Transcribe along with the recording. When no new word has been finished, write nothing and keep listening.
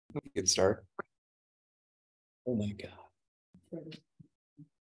We can start. Oh my God.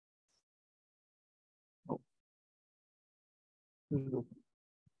 Oh.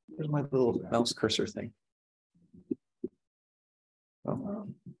 There's my little mouse cursor thing. Oh.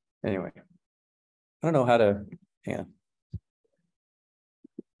 Anyway, I don't know how to, yeah.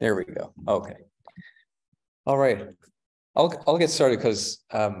 There we go. Okay. All right. I'll get started because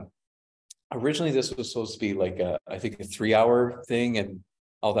originally this was supposed to be like I think a 3-hour thing and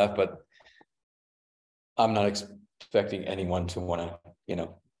all that, but I'm not expecting anyone to want to,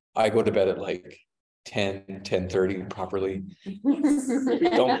 I go to bed at like 10:30 properly.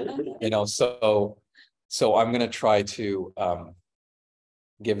 Don't, so I'm going to try to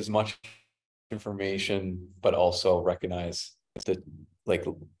give as much information, but also recognize the like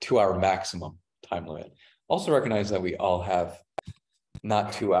 2-hour maximum time limit. Also recognize that we all have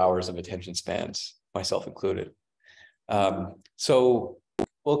not 2 hours of attention spans, myself included. So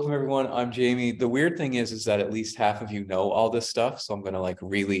welcome everyone, I'm Jamie. The weird thing is that at least half of you know all this stuff. So I'm gonna like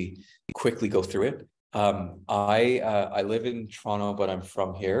really quickly go through it. I live in Toronto, but I'm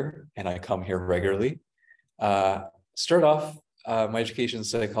from here and I come here regularly. Start off my education in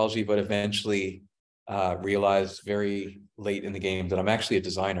psychology, but eventually realized very late in the game that I'm actually a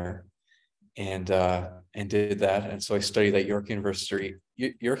designer and did that. And so I studied at York University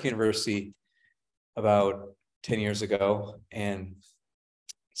about 10 years ago. And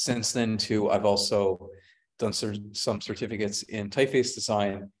since then too, I've also done some certificates in typeface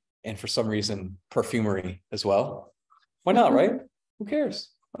design and for some reason, perfumery as well. Why not, right? Who cares?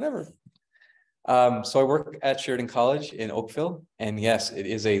 Whatever. So I work at Sheridan College in Oakville, and yes, it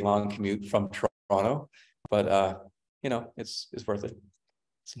is a long commute from Toronto, but it's worth it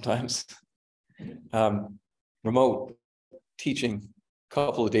sometimes. Remote teaching a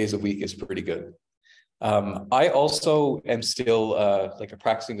couple of days a week is pretty good. I also am still like a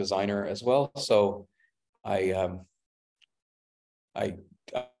practicing designer as well. So I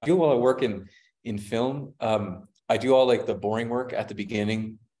do while I work in film. I do all like the boring work at the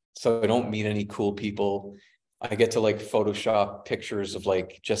beginning. So I don't meet any cool people. I get to like Photoshop pictures of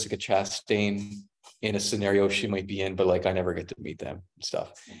like Jessica Chastain in a scenario she might be in, but like I never get to meet them and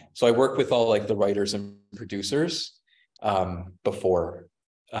stuff. So I work with all like the writers and producers before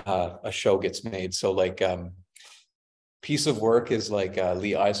a show gets made. So like piece of work is like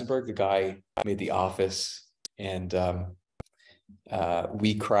Lee Eisenberg, the guy who made The Office, and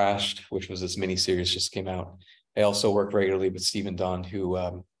We Crashed, which was this miniseries just came out. I also work regularly with Stephen Dunn, who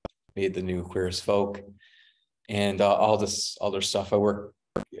made the new Queer as Folk, and all this other stuff. I work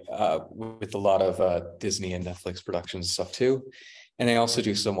with a lot of Disney and Netflix productions and stuff too. And I also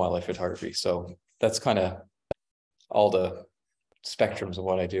do some wildlife photography. So that's kind of all the spectrums of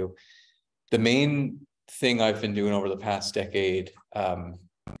what I do. The main thing I've been doing over the past decade,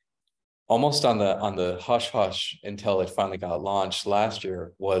 almost on the hush-hush until it finally got launched last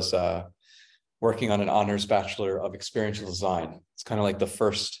year, was working on an honors bachelor of experiential design. It's kind of like the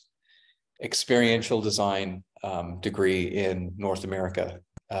first experiential design degree in North America.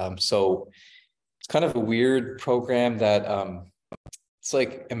 So it's kind of a weird program that it's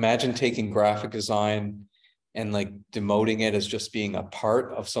like, imagine taking graphic design and like demoting it as just being a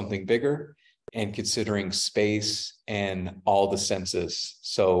part of something bigger and considering space and all the senses.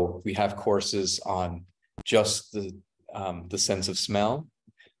 So we have courses on just the sense of smell.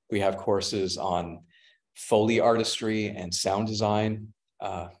 We have courses on Foley artistry and sound design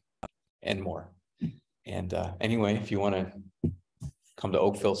and more. And anyway, if you want to come to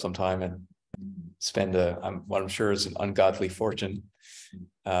Oakville sometime and spend what I'm sure is an ungodly fortune,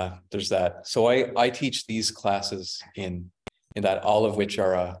 there's that. So I teach these classes in that, all of which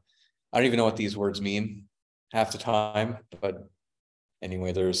are I don't even know what these words mean half the time, but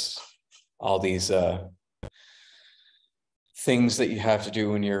anyway, there's all these things that you have to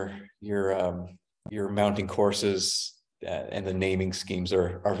do when you're mounting courses, and the naming schemes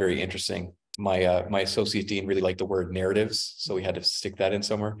are very interesting. My associate dean really liked the word narratives, so we had to stick that in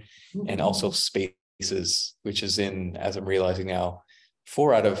somewhere, and also spaces, which is in, as I'm realizing now,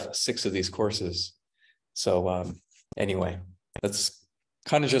 4 out of 6 of these courses. So anyway, that's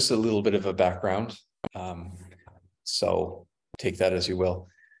kind of just a little bit of a background. So take that as you will.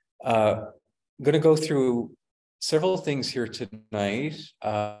 I'm going to go through several things here tonight.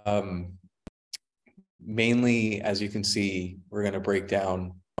 Mainly, as you can see, we're going to break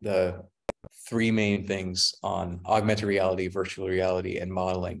down the 3 main things on augmented reality, virtual reality, and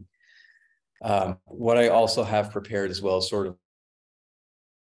modeling. What I also have prepared as well is sort of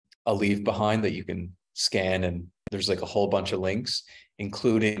a leave behind that you can scan, and there's like a whole bunch of links,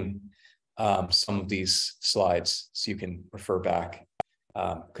 including some of these slides, so you can refer back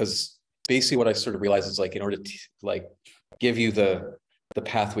Because basically what I sort of realized is like, in order to like give you the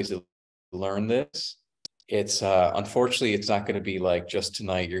pathways to learn this, it's unfortunately it's not going to be like just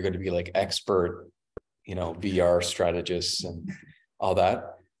tonight you're going to be like expert, you know, VR strategists and all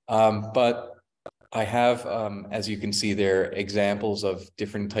that. But I have, as you can see there, examples of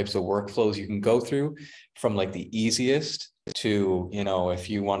different types of workflows you can go through, from like the easiest to, you know, if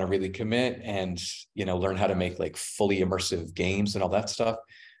you want to really commit and, you know, learn how to make like fully immersive games and all that stuff,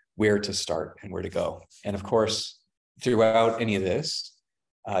 where to start and where to go. And of course, throughout any of this,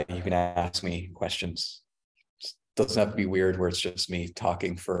 you can ask me questions. It doesn't have to be weird where it's just me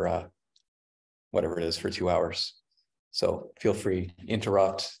talking for whatever it is for 2 hours. So feel free,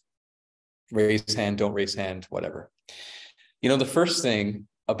 interrupt, raise hand, don't raise hand, whatever. You know, the first thing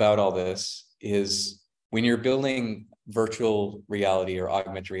about all this is when you're building virtual reality or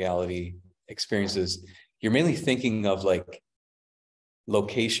augmented reality experiences, you're mainly thinking of like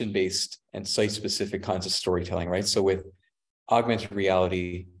location-based and site-specific kinds of storytelling, right? So with augmented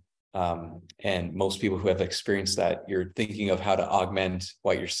reality, and most people who have experienced that, you're thinking of how to augment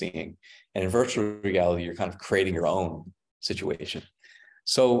what you're seeing. And in virtual reality, you're kind of creating your own situation.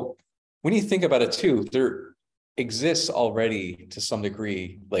 So when you think about it too, there exists already to some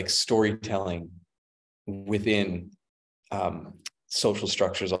degree, like storytelling within social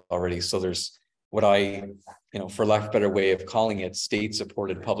structures already. So there's what I, you know, for lack of a better way of calling it,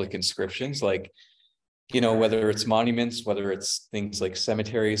 state-supported public inscriptions, like, you know, whether it's monuments, whether it's things like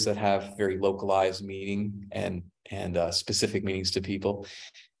cemeteries that have very localized meaning and specific meanings to people,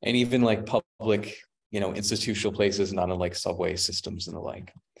 and even like public, you know, institutional places, not unlike subway systems and the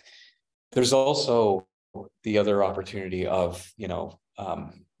like. There's also the other opportunity of,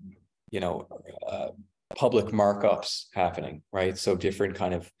 public markups happening, right? So different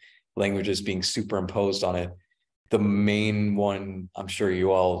kind of languages being superimposed on it. The main one I'm sure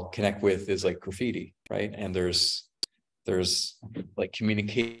you all connect with is like graffiti, right? And there's like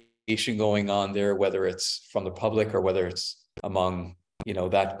communication going on there, whether it's from the public or whether it's among, you know,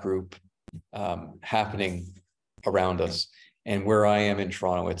 that group happening around us. And where I am in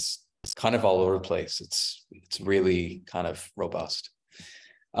Toronto, it's kind of all over the place. It's really kind of robust.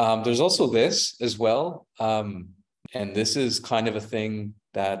 There's also this as well. And this is kind of a thing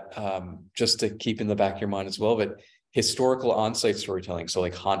that just to keep in the back of your mind as well, but historical on-site storytelling. So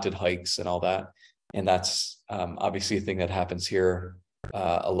like haunted hikes and all that. And that's obviously a thing that happens here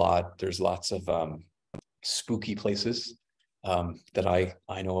a lot. There's lots of spooky places that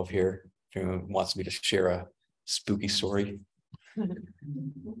I know of here. If anyone wants me to share a spooky story.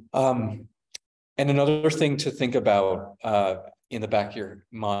 And another thing to think about in the back of your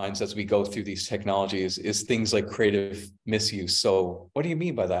minds as we go through these technologies is things like creative misuse. So what do you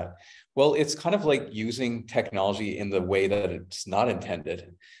mean by that? Well, it's kind of like using technology in the way that it's not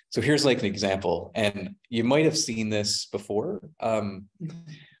intended. So here's like an example, and you might have seen this before,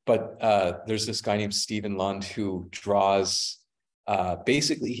 but there's this guy named Stephen Lund who draws,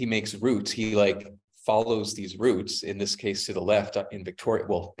 basically he makes routes. He like follows these routes, in this case to the left in Victoria,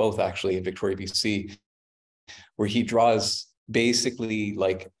 well, both actually in Victoria, BC, where he draws basically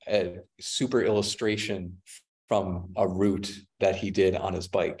like a super illustration from a route that he did on his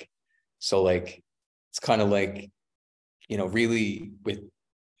bike. So like, it's kind of like, you know, really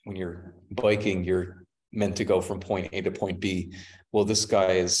when you're biking, you're meant to go from point A to point B. Well, this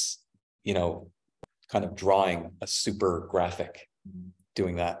guy is, you know, kind of drawing a super graphic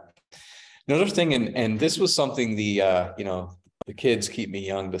doing that. Another thing, and this was something the kids keep me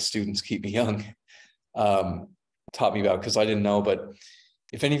young, the students keep me young, taught me about, because I didn't know, but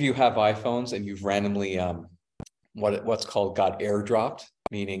if any of you have iPhones and you've randomly what's called got airdropped,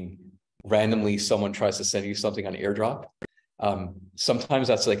 meaning randomly someone tries to send you something on airdrop, sometimes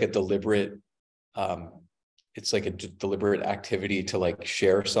that's like a deliberate it's like a deliberate activity to like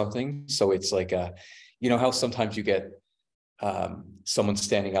share something. So it's like a, you know how sometimes you get someone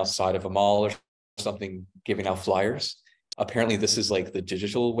standing outside of a mall or something giving out flyers. Apparently this is like the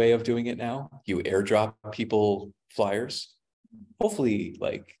digital way of doing it now. You airdrop people flyers, hopefully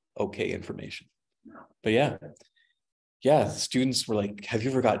like okay information. But yeah, students were like, have you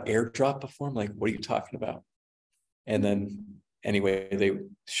ever got airdrop before? I'm like, what are you talking about? And then anyway, they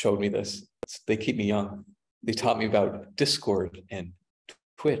showed me this. They keep me young. They taught me about Discord and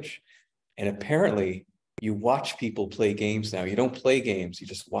Twitch. And apparently you watch people play games now. You don't play games, you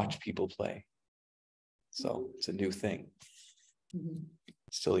just watch people play. So it's a new thing.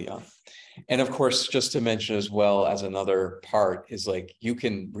 Still young. And of course, just to mention as well as another part is like, you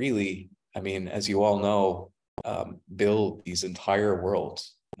can really, I mean, as you all know, build these entire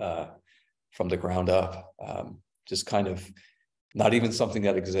worlds from the ground up. Just kind of not even something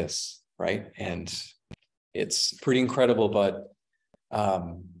that exists, right? And it's pretty incredible, but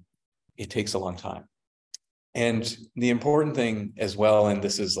it takes a long time. And the important thing as well, and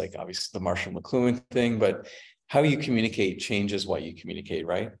this is like obviously the Marshall McLuhan thing, but how you communicate changes what you communicate,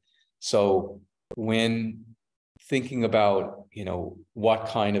 right? So when thinking about, you know, what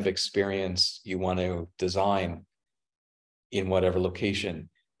kind of experience you want to design in whatever location,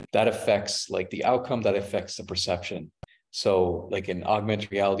 that affects like the outcome, that affects the perception. So like an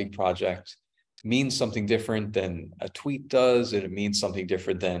augmented reality project means something different than a tweet does, and it means something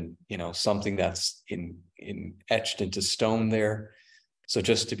different than, you know, something that's in etched into stone there. So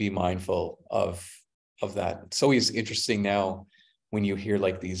just to be mindful of that. It's always interesting now when you hear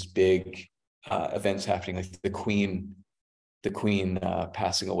like these big events happening, like the Queen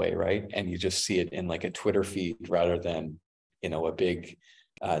passing away, right? And you just see it in like a Twitter feed rather than, you know, a big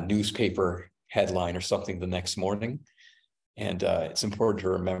newspaper headline or something the next morning. And it's important to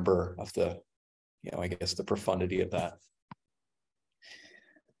remember of the, you know, I guess the profundity of that.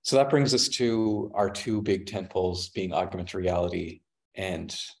 So that brings us to our two big tentpoles being augmented reality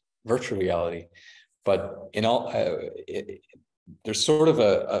and virtual reality. But in all, there's sort of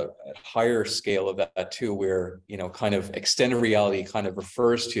a higher scale of that too, where, you know, kind of extended reality kind of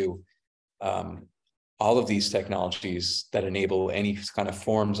refers to all of these technologies that enable any kind of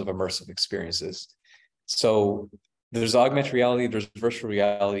forms of immersive experiences. So there's augmented reality, there's virtual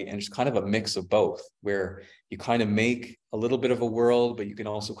reality, and it's kind of a mix of both, where you kind of make a little bit of a world, but you can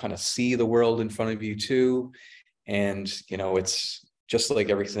also kind of see the world in front of you too. And, you know, it's just like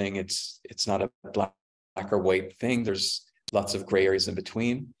everything, it's not a black or white thing. There's lots of gray areas in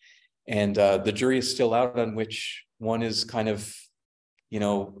between. And the jury is still out on which one is kind of, you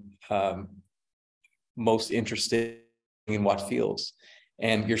know, most interested in what fields.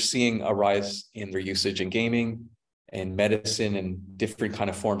 And you're seeing a rise in their usage in gaming and medicine and different kind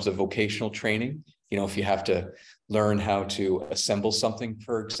of forms of vocational training. You know, if you have to learn how to assemble something,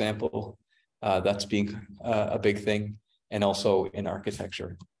 for example, that's being a big thing, and also in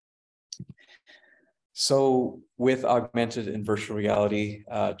architecture. So with augmented and virtual reality,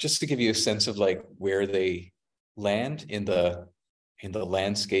 just to give you a sense of like where they land in the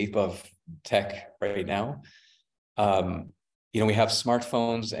landscape of tech right now, you know, we have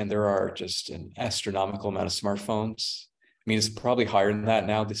smartphones, and there are just an astronomical amount of smartphones. I mean, it's probably higher than that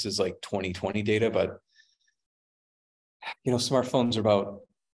now. This is like 2020 data, but, you know, smartphones are about,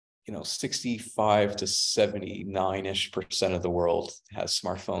 you know, 65 to 79-ish% of the world has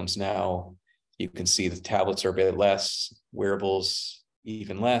smartphones now. You can see the tablets are a bit less, wearables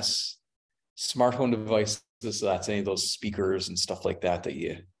even less. Smart home devices, so that's any of those speakers and stuff like that that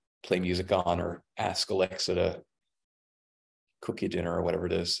you play music on or ask Alexa to cook you dinner or whatever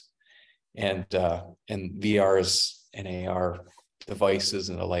it is. And VRs and AR devices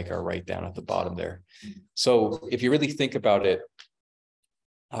and the like are right down at the bottom there. So if you really think about it,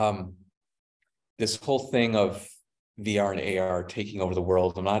 this whole thing of VR and AR taking over the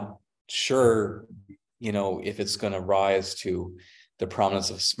world, I'm not sure, you know, if it's going to rise to the prominence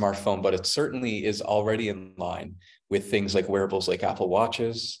of smartphone, but it certainly is already in line with things like wearables like Apple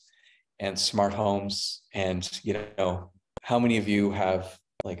Watches and smart homes. And, you know, how many of you have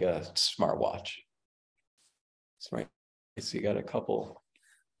like a smartwatch? That's right. So you got a couple,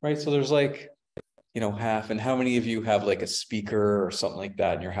 right? So there's like, you know, half. And how many of you have like a speaker or something like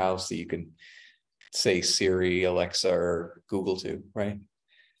that in your house that you can say Siri, Alexa, or Google to, right?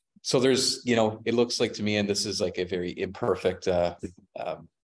 So there's, you know, it looks like to me, and this is like a very imperfect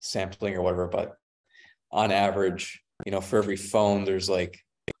sampling or whatever, but on average, you know, for every phone, there's like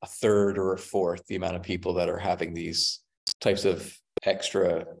a third or a fourth the amount of people that are having these types of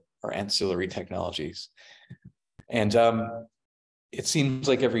extra or ancillary technologies. And it seems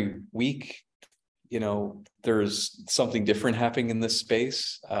like every week, you know, there's something different happening in this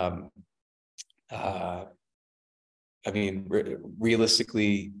space. I mean,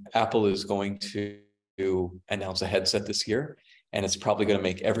 realistically, Apple is going to announce a headset this year, and it's probably going to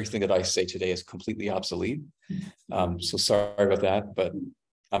make everything that I say today is completely obsolete. So sorry about that, but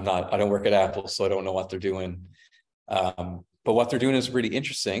I don't work at Apple, so I don't know what they're doing. But what they're doing is really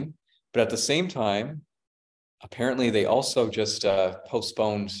interesting. But at the same time, apparently they also just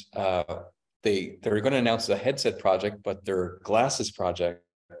postponed, they're going to announce a headset project, but their glasses project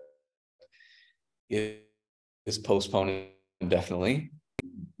is postponed indefinitely,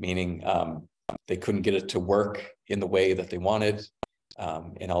 meaning they couldn't get it to work in the way that they wanted.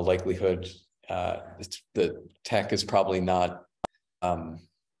 In all likelihood, the tech is probably not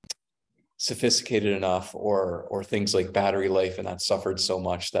sophisticated enough, or things like battery life and that suffered so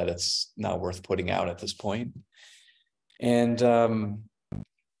much that it's not worth putting out at this point. And,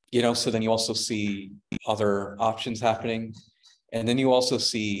 so then you also see other options happening. And then you also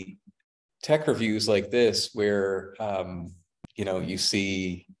see tech reviews like this where, you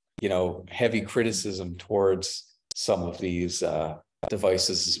see, heavy criticism towards some of these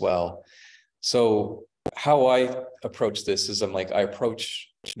devices as well. So how I approach this is I approach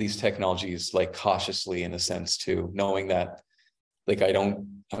these technologies like cautiously in a sense too, knowing that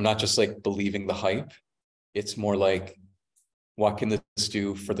I'm not just like believing the hype. It's more like, what can this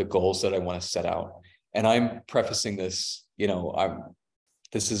do for the goals that I want to set out? And I'm prefacing this,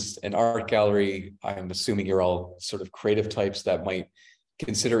 this is an art gallery. I'm assuming you're all sort of creative types that might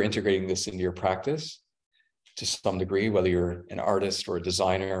consider integrating this into your practice to some degree, whether you're an artist or a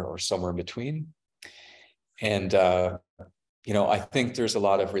designer or somewhere in between. And, I think there's a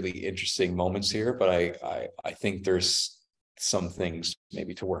lot of really interesting moments here, but I think there's some things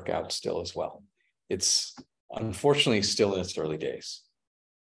maybe to work out still as well. It's unfortunately still in its early days.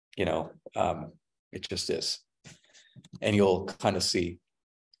 It just is. And you'll kind of see.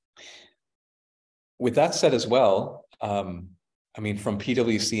 With that said as well, from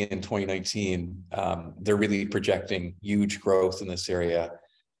PwC in 2019, they're really projecting huge growth in this area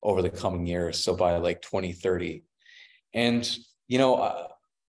over the coming years. So by like 2030. And,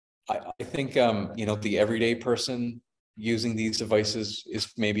 I think, the everyday person using these devices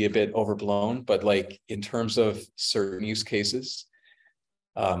is maybe a bit overblown, but like in terms of certain use cases,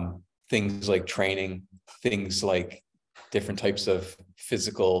 things like training, things like different types of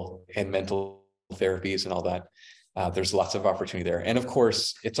physical and mental therapies and all that, there's lots of opportunity there. And of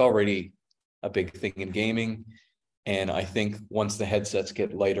course, it's already a big thing in gaming. And I think once the headsets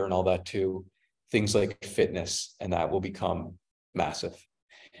get lighter and all that too, things like fitness and that will become massive.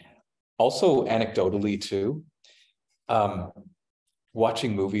 Also, anecdotally too,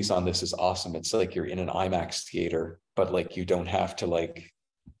 watching movies on this is awesome. It's like you're in an IMAX theater, but like you don't have to like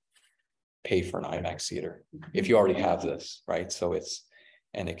pay for an IMAX theater if you already have this, right? So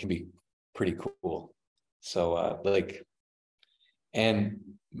and it can be pretty cool. So and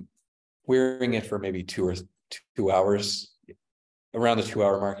wearing it for maybe 2 hours, around the 2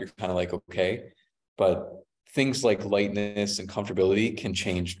 hour mark, you're kind of like, okay. But things like lightness and comfortability can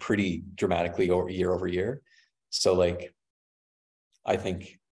change pretty dramatically over year. So like, I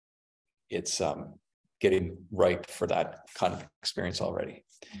think it's getting ripe for that kind of experience already.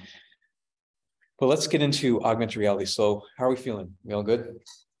 But let's get into augmented reality. So how are we feeling? We all good?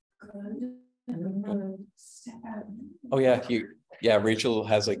 Good. Oh yeah, Rachel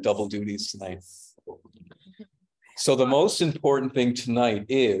has like double duties tonight. So the most important thing tonight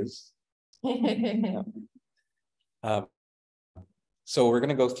is, so we're going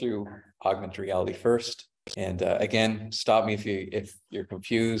to go through augmented reality first. And again, stop me if you're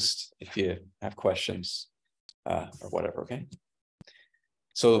confused, if you have questions or whatever, okay?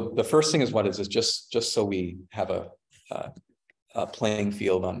 So the first thing is, what is this? Just so we have a playing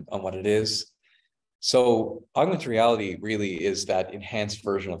field on what it is. So augmented reality really is that enhanced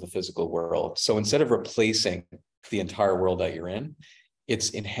version of the physical world. So instead of replacing the entire world that you're in,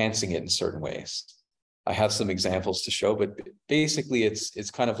 it's enhancing it in certain ways. I have some examples to show, but basically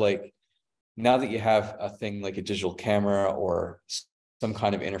it's kind of like, now that you have a thing like a digital camera or some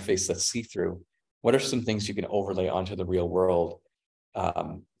kind of interface that's see-through, what are some things you can overlay onto the real world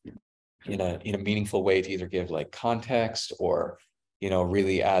in a meaningful way to either give like context or,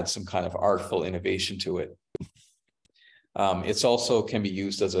 really add some kind of artful innovation to it. It's also can be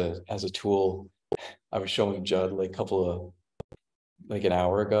used as a tool. I was showing Judd like an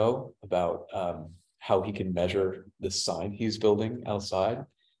hour ago about how he can measure the sign he's building outside.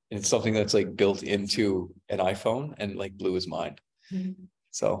 And it's something that's like built into an iPhone and like blew his mind. Mm-hmm.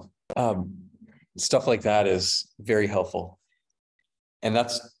 So stuff like that is very helpful. And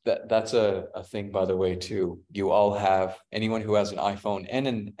that's a thing, by the way, too. You all have, anyone who has an iPhone and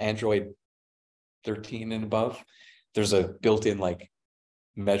an Android 13 and above, there's a built-in like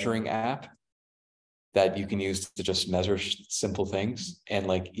measuring app that you can use to just measure simple things. And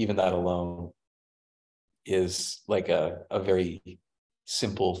like even that alone is like a very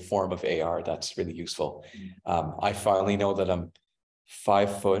simple form of AR that's really useful. I finally know that I'm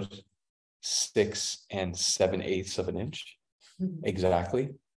 5 foot 6 7/8 of an inch exactly,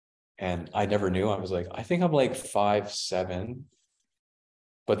 and I never knew. I was like, I think I'm like 5'7",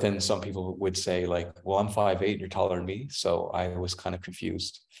 but then some people would say like, well, I'm 5'8", you're taller than me. So I was kind of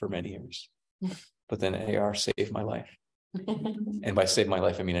confused for many years, but then AR saved my life. And by saved my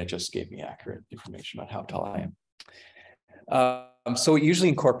life, I mean it just gave me accurate information about how tall I am. So it usually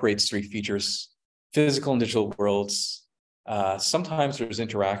incorporates 3 features: physical and digital worlds. Sometimes there's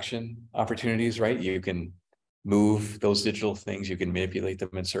interaction opportunities, right? You can move those digital things. You can manipulate them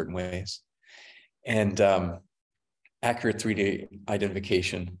in certain ways. And accurate 3D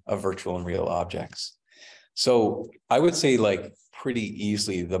identification of virtual and real objects. So I would say like pretty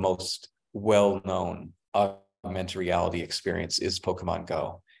easily the most well-known augmented reality experience is Pokemon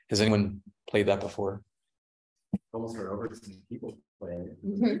Go. Has anyone played that before? Almost heard over some people playing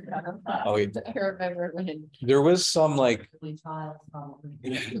it. Oh, I remember when there was some like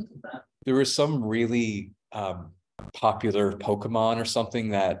probably. there was some really popular Pokemon or something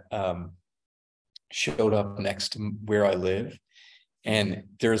that showed up next to where I live, and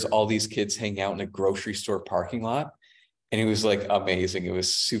there's all these kids hanging out in a grocery store parking lot, and it was like amazing. It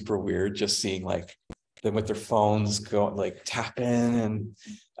was super weird just seeing like them with their phones going like tapping and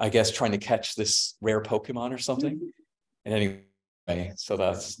I guess trying to catch this rare Pokemon or something. And anyway, so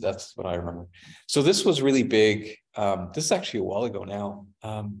that's what I remember. So this was really big. This is actually a while ago now.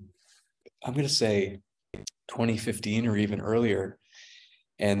 I'm going to say 2015 or even earlier.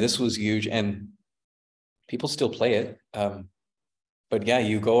 And this was huge, and people still play it. But yeah,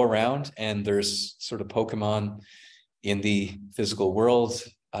 you go around and there's sort of Pokemon in the physical world.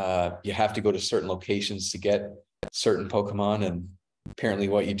 You have to go to certain locations to get certain Pokemon, and apparently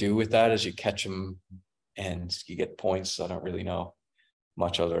what you do with that is you catch them and you get points. I don't really know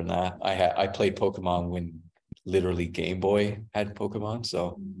much other than that. I played Pokemon when literally Game Boy had Pokemon,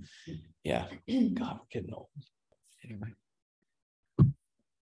 so yeah. God, I'm getting old. Anyway,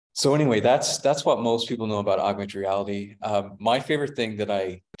 that's what most people know about augmented reality. My favorite thing that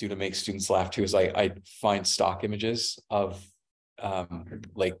I do to make students laugh too is I find stock images of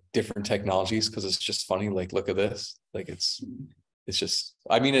like different technologies, because it's just funny. Like, look at this. Like it's just,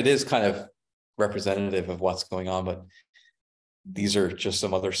 I mean, it is kind of representative of what's going on, but these are just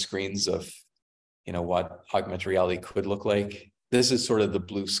some other screens of, you know, what augmented reality could look like. This is sort of the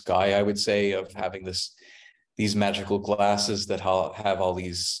blue sky, I would say, of having these magical glasses that have all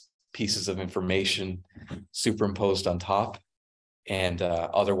these pieces of information superimposed on top. And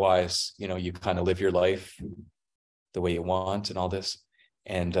otherwise, you know, you kind of live your life the way you want and all this.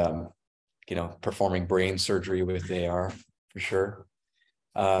 And, you know, performing brain surgery with AR for sure.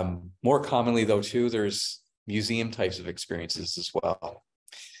 More commonly though, too, there's museum types of experiences as well.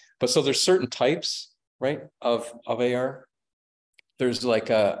 But so there's certain types, right, of AR. There's like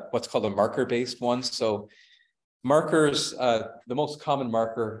what's called a marker-based one. So markers, the most common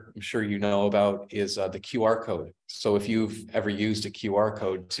marker I'm sure you know about is the QR code. So if you've ever used a QR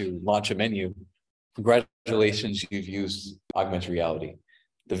code to launch a menu, congratulations, you've used augmented reality.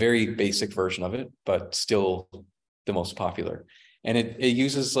 The very basic version of it, but still the most popular. And it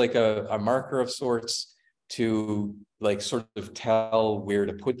uses like a marker of sorts to like sort of tell where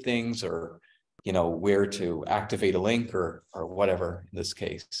to put things, or you know, where to activate a link or whatever in this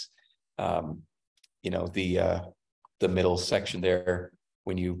case. You know, the middle section there,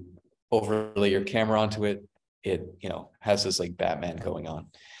 when you overlay your camera onto it, it, you know, has this like Batman going on.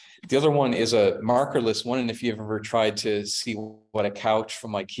 The other one is a markerless one. And if you've ever tried to see what a couch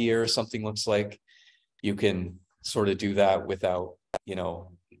from IKEA or something looks like, you can sort of do that without, you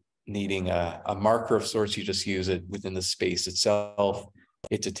know, needing a marker of sorts. You just use it within the space itself.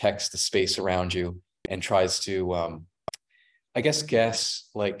 It detects the space around you and tries to, I guess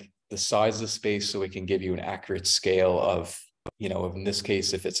like the size of the space, so it can give you an accurate scale of, you know, in this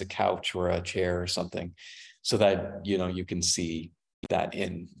case, if it's a couch or a chair or something, so that, you know, you can see that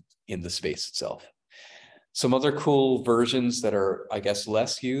in the space itself. Some other cool versions that are, I guess,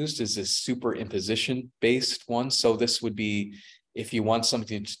 less used is this superimposition based one. So this would be if you want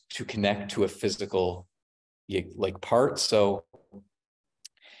something to connect to a physical like part. So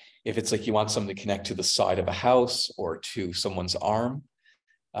if it's like you want something to connect to the side of a house or to someone's arm,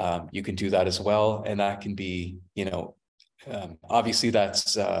 you can do that as well. And that can be, you know, obviously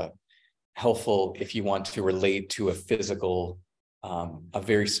that's helpful if you want to relate to a physical, a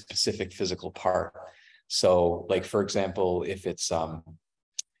very specific physical part. So like, for example, if it's, in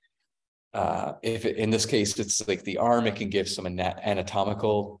this case, it's like the arm, it can give some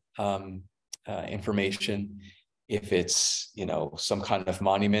anatomical information. If it's, you know, some kind of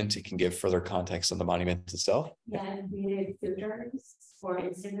monument, it can give further context on the monument itself. Yeah, and created filters for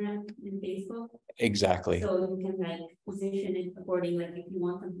Instagram and Facebook. Exactly. So you can like position it according, like if you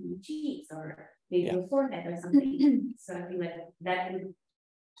want something in cheeks or maybe your forehead or something. So I feel like that would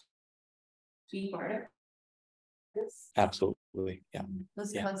be part of this. Absolutely. Yeah.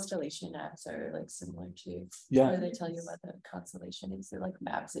 Those constellation apps are like similar to, Yeah. where they tell you what the constellation is. It like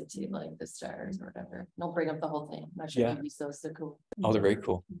maps it to like the stars or whatever. Don't bring up the whole thing. I'm not sure if those so cool. Oh, they're very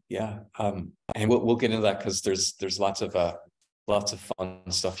cool. Yeah. And we'll get into that because there's lots of fun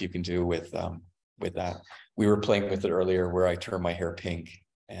stuff you can do with with that. We were playing with it earlier where I turned my hair pink,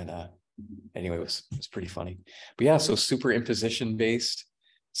 and anyway, it was pretty funny. But yeah, so super imposition based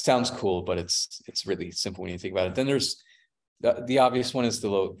sounds cool, but it's really simple when you think about it. Then there's the obvious one is the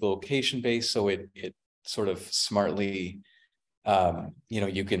location based, so it sort of smartly, you know,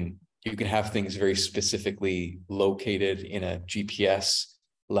 you can have things very specifically located in a GPS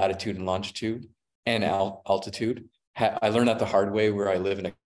latitude and longitude and altitude. I learned that the hard way where I live in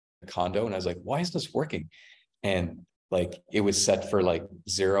a condo, and I was like, why is this working? And like it was set for like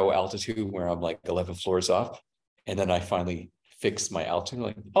 0 altitude where I'm like 11 floors up, and then I finally fixed my altitude,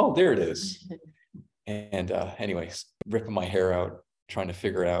 like, oh, there it is. And anyways, ripping my hair out trying to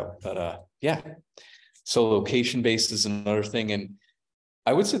figure it out, but yeah. So location based is another thing, and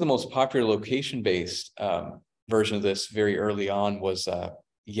I would say the most popular location based version of this very early on was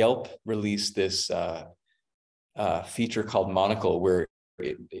Yelp released this feature called Monocle, where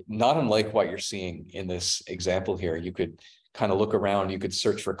not unlike what you're seeing in this example here, you could kind of look around, you could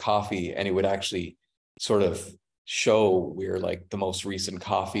search for coffee, and it would actually sort of show where like the most recent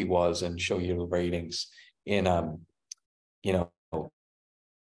coffee was and show you the ratings in you know,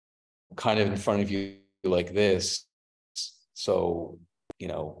 kind of in front of you like this, so you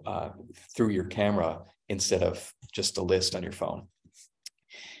know, through your camera instead of just a list on your phone.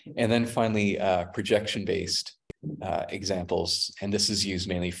 And then finally projection based examples, and this is used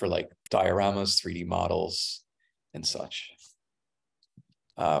mainly for like dioramas, 3D models and such.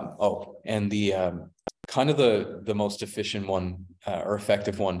 Oh, and the kind of the most efficient one or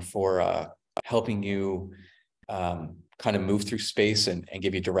effective one for helping you kind of move through space and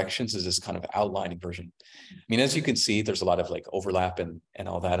give you directions is this kind of outlining version. I mean, as you can see, there's a lot of like overlap and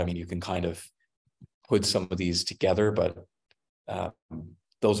all that. I mean, you can kind of put some of these together, but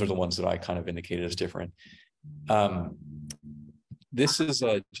those are the ones that I kind of indicated as different. This is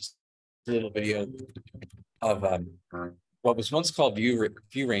just a little video of what was once called View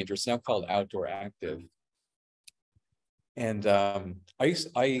Ranger. It's now called Outdoor Active. And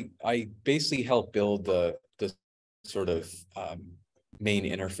I basically helped build the sort of main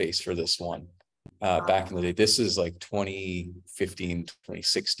interface for this one back in the day. This is like 2015,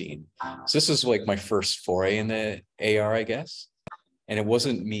 2016. So this is like my first foray in the AR, I guess. And it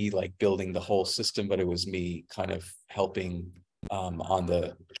wasn't me like building the whole system, but it was me kind of helping on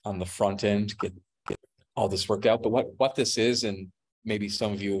the front end get all this worked out. But what this is, and maybe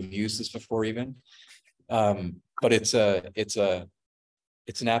some of you have used this before even, but it's an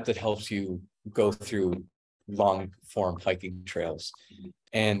app that helps you go through long form hiking trails.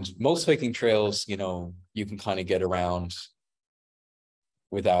 And most hiking trails, you know, you can kind of get around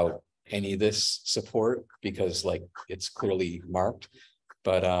without any of this support because like it's clearly marked,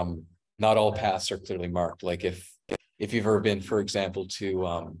 but not all paths are clearly marked. Like if you've ever been, for example,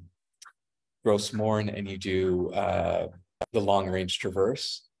 to Grossmorn and you do the long range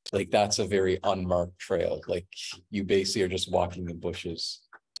traverse, like that's a very unmarked trail. Like you basically are just walking in bushes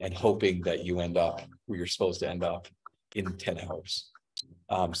and hoping that you end up where you're supposed to end up in 10 hours.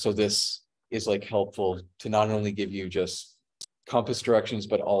 So this is like helpful to not only give you just compass directions,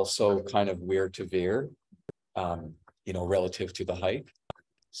 but also kind of where to veer, you know, relative to the hike.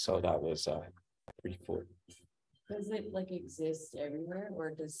 So that was pretty cool. Does it like exist everywhere,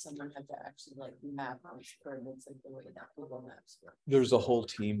 or does someone have to actually like map those coordinates like the way that Google Maps work? There's a whole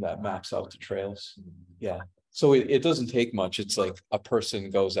team that maps out the trails. Yeah. So it doesn't take much. It's like a person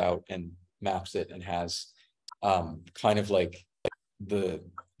goes out and maps it and has kind of like the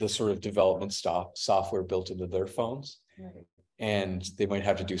sort of development software built into their phones. Right. And they might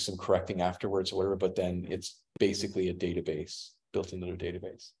have to do some correcting afterwards or whatever, but then it's basically a database built into their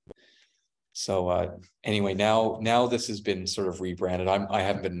database. So anyway, now this has been sort of rebranded. I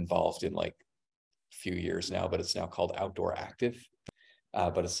haven't been involved in like a few years now, but it's now called Outdoor Active.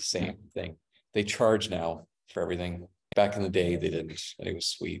 But it's the same thing. They charge now for everything. Back in the day, they didn't, and it was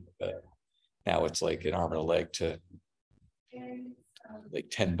sweet, but now it's like an arm and a leg to like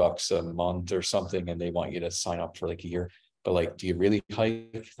 $10 a month or something, and they want you to sign up for like a year. But like, do you really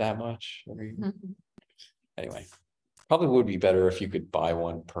hike that much? Anyway, probably would be better if you could buy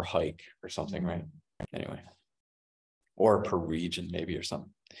one per hike or something, right? Anyway, or per region maybe or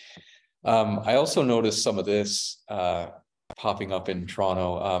something. I also noticed some of this popping up in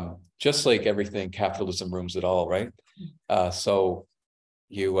Toronto, just like everything capitalism rooms it all, right? So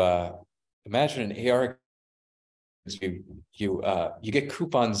you imagine an AR, you get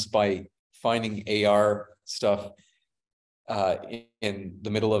coupons by finding AR stuff in the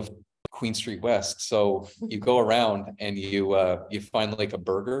middle of Queen Street West. So you go around and you find like a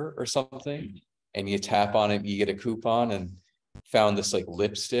burger or something, and you tap on it, you get a coupon, and found this like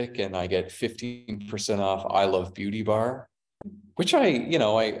lipstick and I get 15% off I Love Beauty bar, which I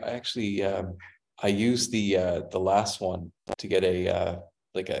actually I used the last one to get a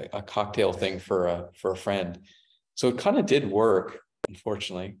cocktail thing for a friend. So it kind of did work,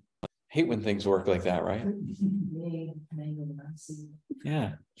 unfortunately. I hate when things work like that, right?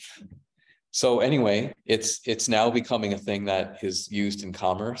 Yeah. So anyway, it's now becoming a thing that is used in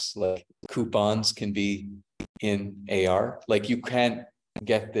commerce. Like coupons can be in AR. Like you can't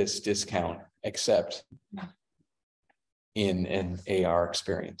get this discount except in an AR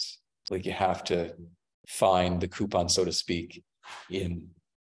experience. Like you have to find the coupon, so to speak, in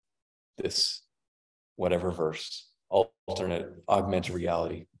this whatever verse, alternate augmented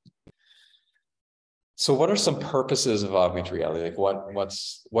reality. So what are some purposes of augmented reality? Like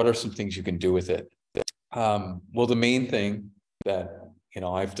what are some things you can do with it? Well, the main thing that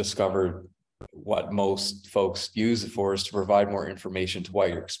I've discovered what most folks use it for is to provide more information to what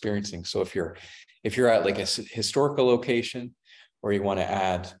you're experiencing. So if you're at like a historical location, or you want to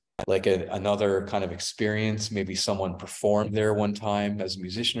add like another kind of experience, maybe someone performed there one time as a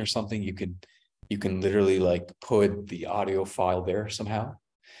musician or something, you can literally like put the audio file there somehow.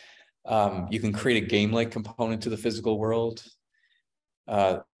 You can create a game-like component to the physical world.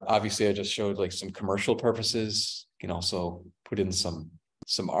 Obviously, I just showed like some commercial purposes. You can also put in some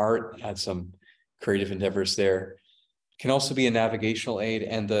art, add some creative endeavors there. It can also be a navigational aid,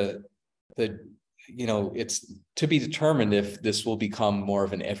 and it's to be determined if this will become more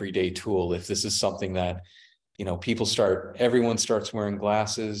of an everyday tool, if this is something that everyone starts wearing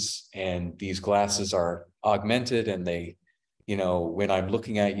glasses, and these glasses are augmented, and they, when I'm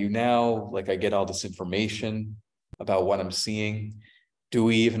looking at you now, like I get all this information about what I'm seeing. Do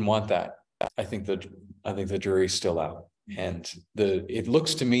we even want that? I think the jury's still out. And it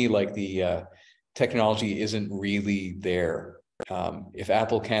looks to me like the technology isn't really there. If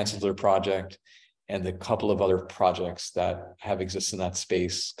Apple canceled their project and the couple of other projects that have existed in that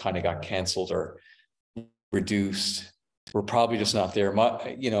space kind of got canceled or reduced, we're probably just not there.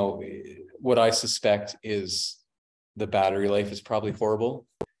 What I suspect is the battery life is probably horrible,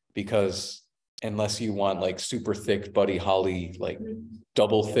 because unless you want like super thick Buddy Holly, like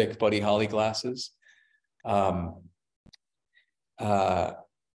double thick Buddy Holly glasses, you're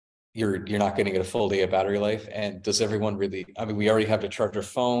not going to get a full day of battery life. And does everyone really? I mean, we already have to charge our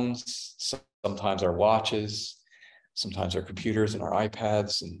phones, sometimes our watches, sometimes our computers and our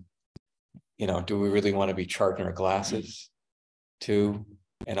iPads, and do we really want to be charging our glasses too,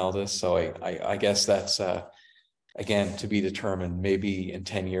 and all this? So I guess that's again to be determined. Maybe in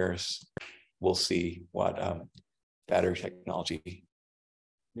 10 years we'll see what battery technology.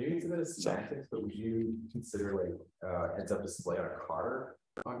 Maybe it's a bit of semantics, but would you consider like heads-up display on a car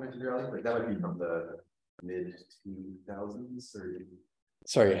augmented reality? Like that would be from the mid-2000s, or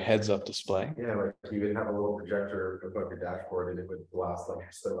sorry, heads-up display. Yeah, like you would have a little projector above your dashboard, and it would blast like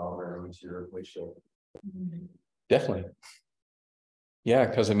a speedometer onto your windshield. Definitely. Yeah,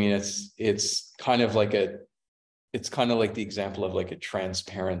 because I mean it's kind of like the example of like a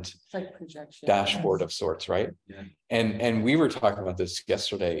transparent like projection dashboard of sorts, right? Yeah. And we were talking about this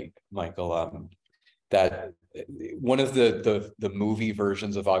yesterday, Michael, that one of the movie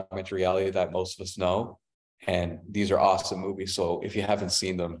versions of augmented reality that most of us know, and these are awesome movies, so if you haven't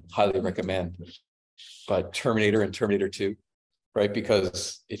seen them, highly recommend, but Terminator and Terminator 2, right?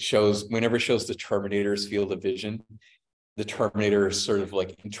 Because whenever it shows the Terminator's field of vision, the Terminator is sort of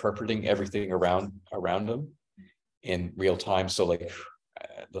like interpreting everything around them in real time. So like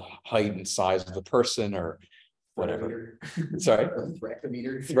the height and size of the person or whatever. Sorry,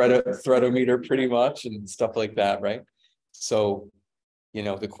 threatometer pretty much, and stuff like that, right? So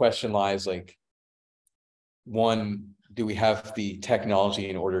the question lies like, one, do we have the technology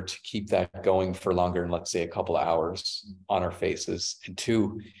in order to keep that going for longer than, let's say, a couple of hours on our faces? And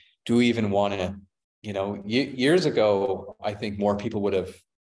two, do we even want to, years ago, I think more people would have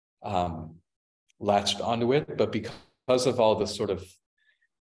latched onto it, but because of all the sort of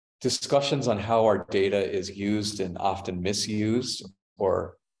discussions on how our data is used and often misused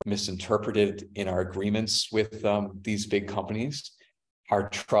or misinterpreted in our agreements with these big companies, our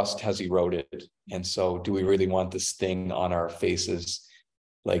trust has eroded. And so do we really want this thing on our faces?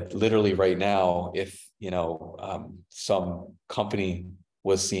 Like literally right now, if some company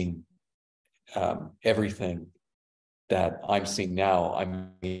was seeing everything that I'm seeing now, I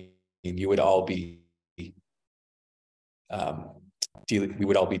mean, you would all be we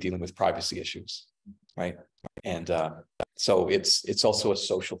would all be dealing with privacy issues, right? And so it's also a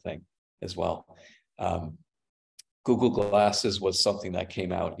social thing as well. Google Glasses was something that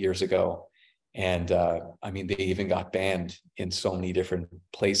came out years ago, And I mean, they even got banned in so many different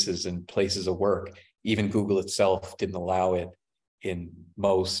places and places of work. Even Google itself didn't allow it in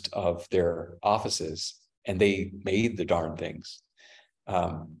most of their offices, and they made the darn things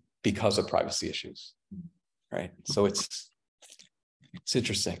because of privacy issues, right? So it's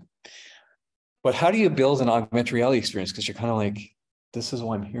interesting. But how do you build an augmented reality experience? Because you're kind of like, this is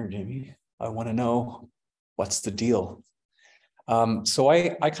why I'm here, Jamie. I want to know what's the deal. So I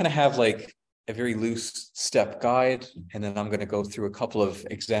kind of have like a very loose step guide, and then I'm going to go through a couple of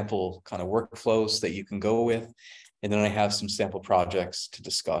example kind of workflows that you can go with. And then I have some sample projects to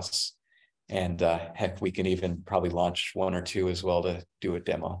discuss. And heck, we can even probably launch one or two as well to do a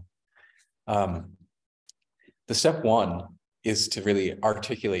demo. The step one is to really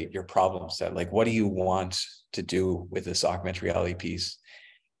articulate your problem set. Like, what do you want to do with this augmented reality piece,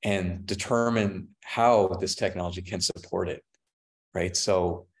 and determine how this technology can support it, right?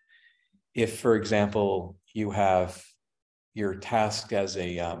 So if, for example, you have your task as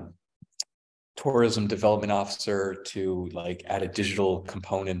a tourism development officer to like add a digital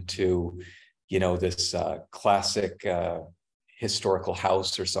component to, you know, this classic historical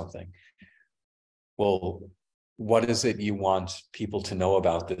house or something. Well, what is it you want people to know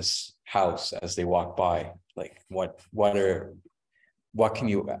about this house as they walk by? Like, what can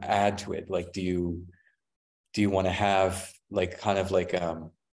you add to it? Like, do you want to have like kind of like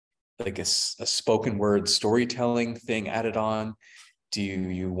a spoken word storytelling thing added on? Do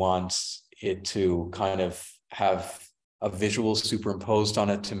you want it to kind of have a visual superimposed on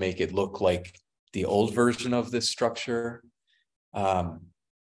it to make it look like the old version of this structure?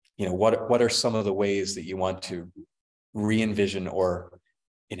 You know, what are some of the ways that you want to re-envision or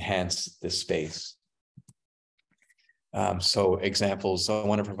enhance this space? So examples, I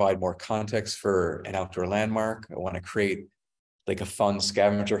want to provide more context for an outdoor landmark. I want to create like a fun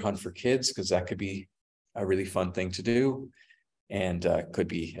scavenger hunt for kids, because that could be a really fun thing to do, and could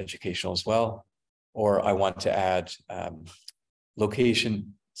be educational as well. Or I want to add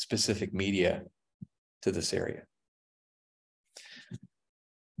location specific media to this area.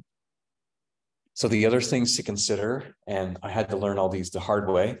 So the other things to consider, and I had to learn all these the hard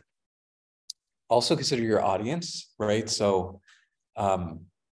way, also consider your audience, right? So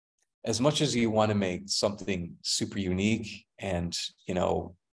as much as you want to make something super unique, and you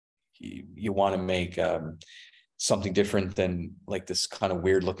know, you want to make something different than like this kind of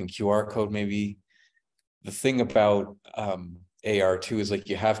weird looking QR code, maybe, the thing about AR too is like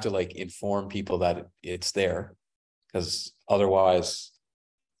you have to like inform people that it's there, because otherwise,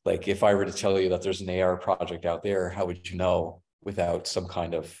 like if I were to tell you that there's an AR project out there, how would you know without some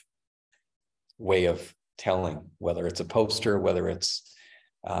kind of way of telling, whether it's a poster, whether it's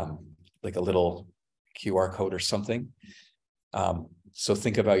like a little QR code or something. So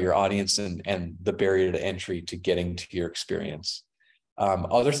think about your audience and the barrier to entry to getting to your experience.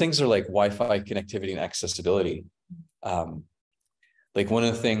 Other things are like Wi-Fi connectivity and accessibility. Like one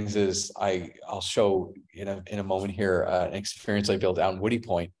of the things is I'll show in a moment here an experience I built out in Woody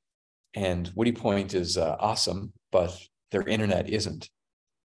Point, and Woody Point is awesome, but their internet isn't.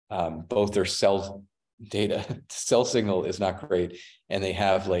 Both their cell signal is not great, and they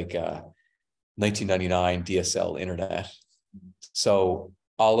have like 1999 DSL internet. So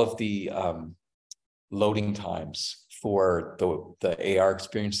all of the loading times for the AR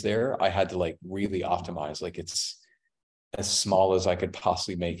experience there, I had to like really optimize. Like it's as small as I could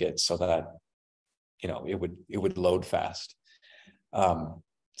possibly make it so that, you know, it would load fast.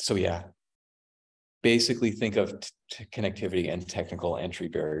 So yeah, basically think of connectivity and technical entry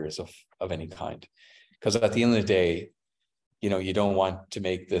barriers of any kind, because at the end of the day, you know, you don't want to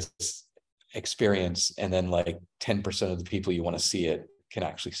make this experience and then like 10% of the people you want to see it can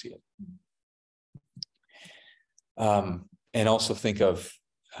actually see it. And also think of,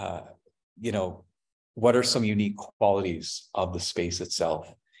 you know, what are some unique qualities of the space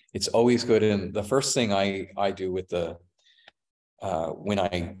itself? It's always good. And the first thing I do with the, when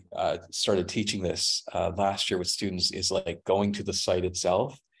I started teaching this last year with students, is like going to the site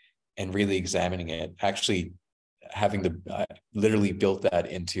itself and really examining it, actually having the, literally built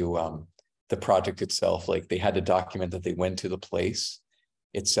that into the project itself. Like they had to document that they went to the place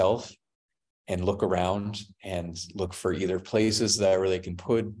itself and look around and look for either places that where they can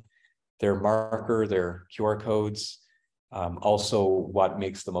put their marker, their QR codes, also what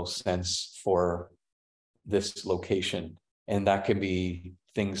makes the most sense for this location. And that can be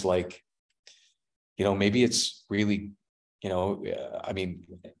things like, you know, maybe it's really, you know, I mean,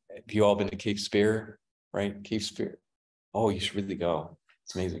 have you all been to Cape Spear, right? Cape Spear. Oh, you should really go.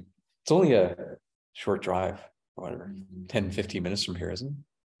 It's amazing. It's only a short drive or whatever, 10, 15 minutes from here, isn't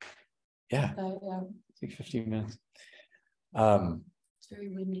it? Yeah, Yeah, it's like 15 minutes. it's very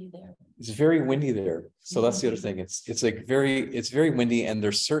windy there. It's very windy there. So that's the other thing. It's like it's very windy, and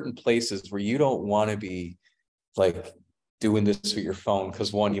there's certain places where you don't want to be like doing this with your phone,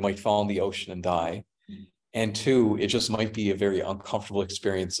 because one, you might fall in the ocean and die. And two, it just might be a very uncomfortable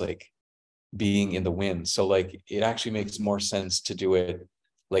experience, like being in the wind. So like it actually makes more sense to do it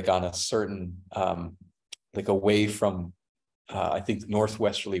like on a certain like away from I think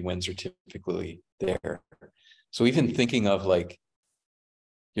northwesterly winds are typically there. So even thinking of like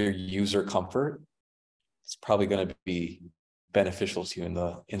your user comfort, it's probably going to be beneficial to you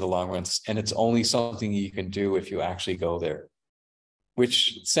in the long run. And it's only something you can do if you actually go there,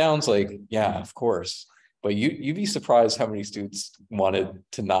 which sounds like, yeah, of course, but you'd be surprised how many students wanted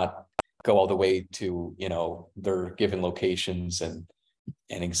to not go all the way to, you know, their given locations and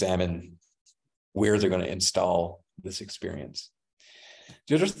examine where they're going to install this experience.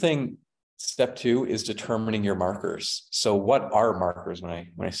 The other thing, step 2, is determining your markers. So what are markers when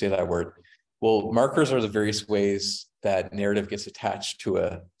I say that word? Well, markers are the various ways that narrative gets attached to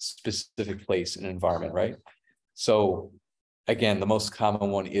a specific place in an environment, right? So again, the most common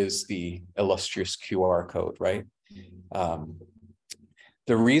one is the illustrious QR code, right?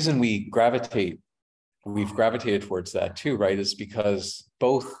 The reason we've gravitated towards that too, right, is because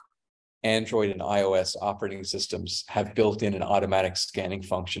both Android and iOS operating systems have built in an automatic scanning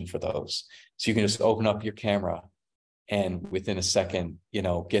function for those. So you can just open up your camera and within a second, you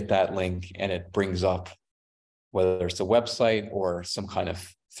know, get that link and it brings up whether it's a website or some kind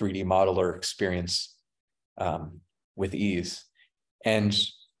of 3D model or experience with ease. And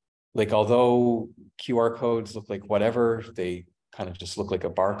like, although QR codes look like whatever, they kind of just look like a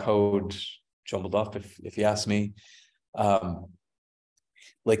barcode jumbled up, if you ask me.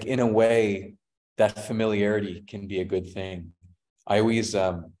 Like in a way, that familiarity can be a good thing. I always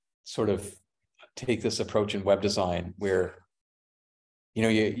sort of take this approach in web design where, you know,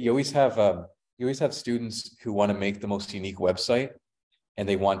 you always have students who want to make the most unique website, and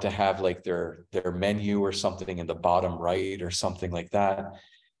they want to have like their menu or something in the bottom right or something like that.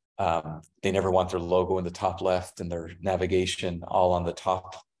 They never want their logo in the top left and their navigation all on the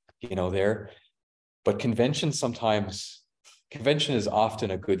top, you know, there. But convention is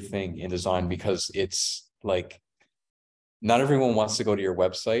often a good thing in design, because it's like, not everyone wants to go to your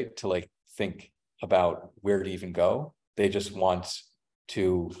website to like think about where to even go. They just want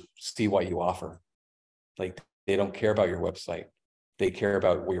to see what you offer. Like, they don't care about your website. They care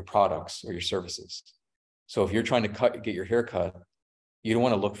about your products or your services. So if you're trying to get your hair cut, you don't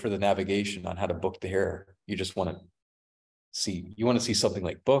want to look for the navigation on how to book the hair. You just want to see something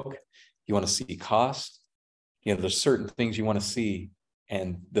like book. You want to see cost. You know, there's certain things you want to see,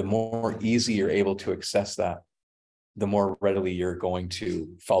 and the more easy you're able to access that, the more readily you're going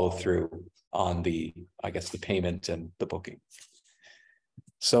to follow through on the payment and the booking.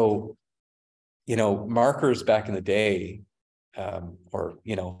 So, you know, markers back in the day, or,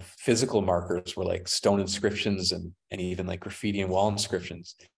 you know, physical markers were like stone inscriptions and even like graffiti and wall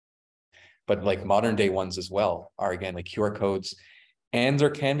inscriptions. But like modern day ones as well are, again, like QR codes, and there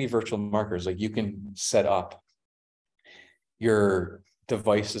can be virtual markers. Like, you can set up your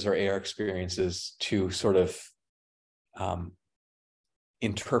devices or AR experiences to sort of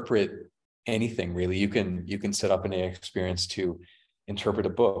interpret anything, really. You can set up an AR experience to interpret a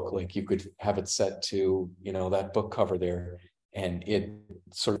book. Like, you could have it set to, you know, that book cover there, and it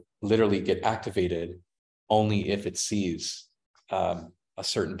sort of literally get activated only if it sees a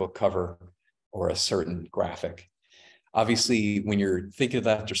certain book cover or a certain graphic. Obviously, when you're thinking of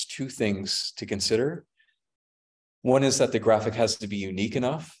that, there's two things to consider. One is that the graphic has to be unique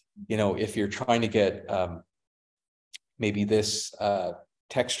enough. You know, if you're trying to get maybe this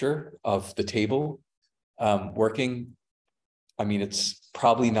texture of the table working, I mean, it's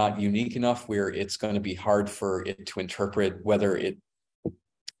probably not unique enough where it's going to be hard for it to interpret whether it,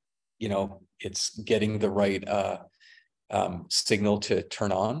 you know, it's getting the right signal to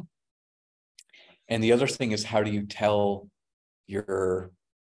turn on. And the other thing is, how do you tell your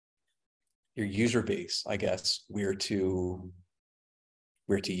user base, I guess, where to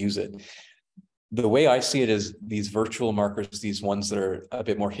use it? The way I see it is, these virtual markers, these ones that are a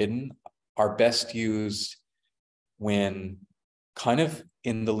bit more hidden, are best used when kind of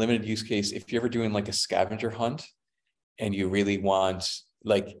in the limited use case, if you're ever doing like a scavenger hunt and you really want,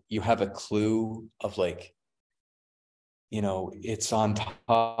 like, you have a clue of like, you know, it's on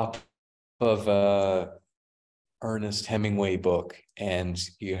top of a Ernest Hemingway book, and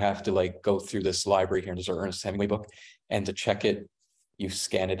you have to like go through this library here, and there's an Ernest Hemingway book, and to check it, you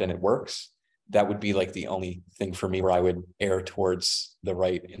scan it and it works. that would be like the only thing for me where I would err towards the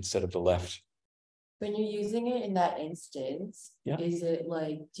right instead of the left. When you're using it in that instance, Yeah. is it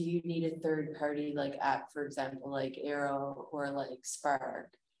like, do you need a third party like app, for example, like Arrow or like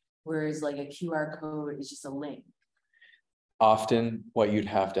Spark? Whereas like a QR code is just a link. Often what you'd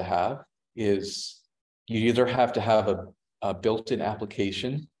have to have is you either have to have a built-in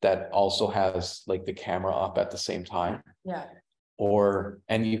application that also has like the camera up at the same time, Yeah.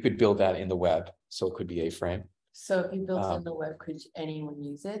 and you could build that in the web. So it could be A-frame. So if you built it in the web, could anyone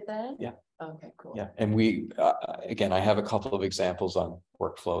use it then? Yeah. Okay, cool. Yeah. And we, again, I have a couple of examples on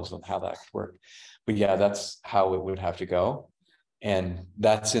workflows on how that could work. But yeah, that's how it would have to go. And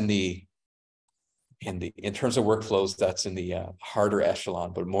that's in terms of workflows, that's in the harder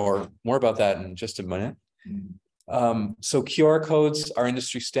echelon, but more about that in just a minute. So QR codes are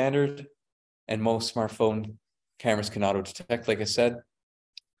industry standard, and most smartphone cameras can auto detect, like I said.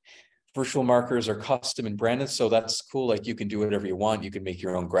 Virtual markers are custom and branded, so that's cool. Like you can do whatever you want. You can make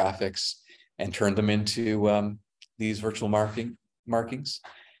your own graphics and turn them into these virtual markings.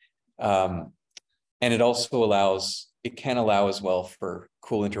 And it also can allow as well for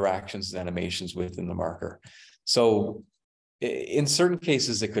cool interactions and animations within the marker. So in certain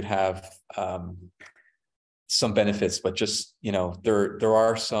cases, it could have some benefits, but just, there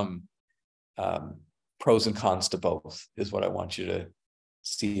are some pros and cons to both is what I want you to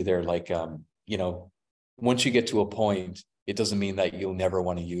see there. Like, once you get to a point, it doesn't mean that you'll never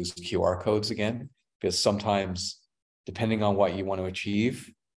want to use QR codes again, because sometimes depending on what you want to achieve,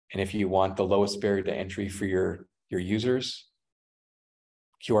 and if you want the lowest barrier to entry for your users,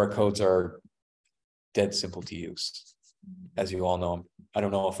 QR codes are dead simple to use. As you all know, I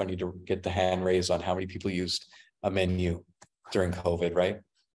don't know if I need to get the hand raised on how many people used a menu during COVID, right?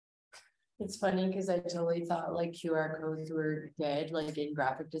 It's funny because I totally thought like QR codes were dead, like in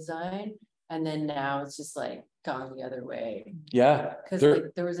graphic design. And then now it's just like gone the other way. Yeah. Because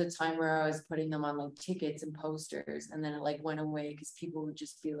like there was a time where I was putting them on like tickets and posters, and then it like went away because people would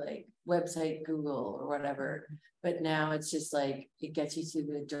just be like website Google or whatever. But now it's just like it gets you to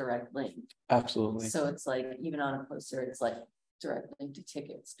the direct link. Absolutely. So it's like even on a poster, it's like direct link to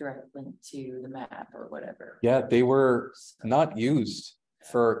tickets, direct link to the map or whatever. Yeah, they were not used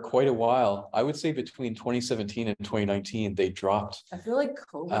for quite a while. I would say between 2017 and 2019, they dropped. I feel like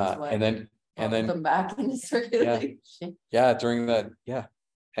COVID and then come back into circulation. Yeah, during that, yeah.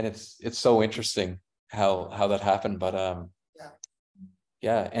 And it's so interesting how that happened. But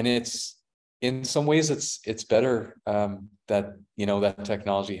yeah, and it's in some ways it's better that that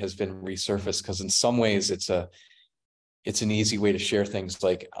technology has been resurfaced, because in some ways it's an easy way to share things.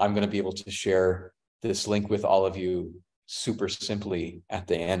 Like I'm going to be able to share this link with all of you super simply at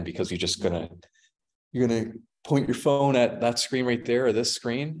the end, because you're gonna point your phone at that screen right there, or this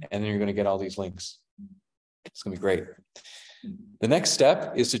screen, and then you're going to get all these links. It's gonna be great. The next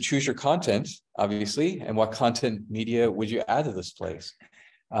step is to choose your content, obviously, and what content media would you add to this place.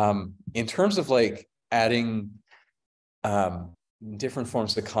 In terms of like adding different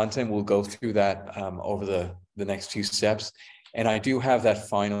forms of content, we'll go through that over the next few steps. And I do have that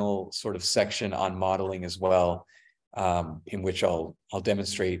final sort of section on modeling as well, in which I'll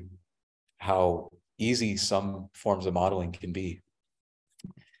demonstrate how easy some forms of modeling can be.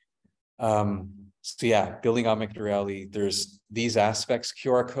 So yeah, building augmented reality, there's these aspects,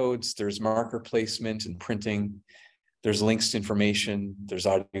 QR codes, there's marker placement and printing, there's links to information, there's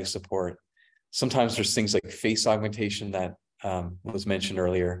audio support. Sometimes there's things like face augmentation that was mentioned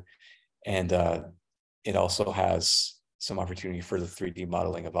earlier. And it also has some opportunity for the 3D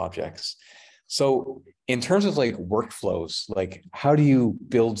modeling of objects. So in terms of like workflows, like how do you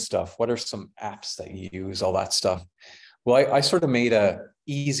build stuff? What are some apps that you use, all that stuff? Well, I sort of made a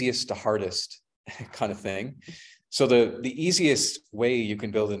easiest to hardest kind of thing. So the easiest way you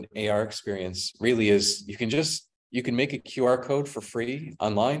can build an AR experience really is you can make a QR code for free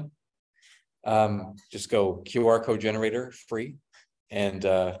online. Just go QR code generator free and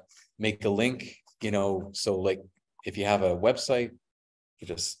make a link, so like if you have a website, you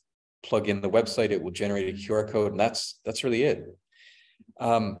just plug in the website, it will generate a QR code, and that's really it.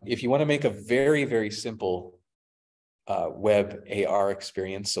 If you want to make a very, very simple web AR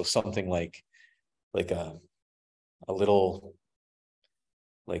experience, so something like a little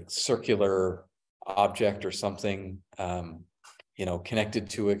like circular object or something, connected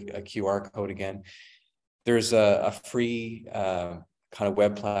to a QR code again, there's a free kind of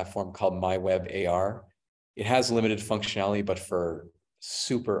web platform called My Web AR. It has limited functionality, but for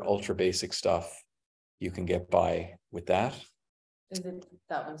super ultra basic stuff, you can get by with that. Is it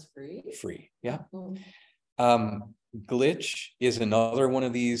that one's free? Free, yeah. Cool. Glitch is another one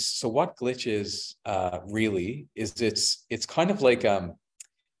of these. So what Glitch is really is it's kind of like a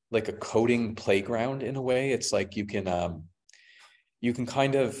coding playground in a way. It's like you can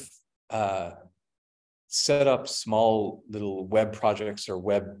kind of set up small little web projects or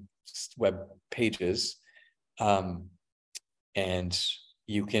web pages, and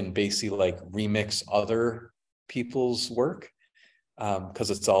you can basically like remix other people's work,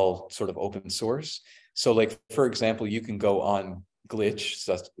 because it's all sort of open source. So like, for example, you can go on Glitch,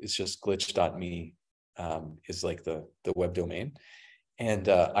 so it's just glitch.me, is like the web domain. And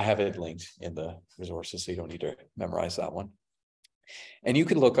I have it linked in the resources, so you don't need to memorize that one. And you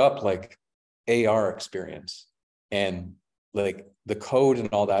can look up like AR experience, and like the code and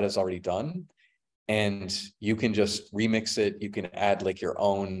all that is already done. And you can just remix it. You can add like your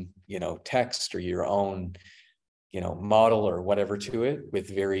own, text or your own, model or whatever to it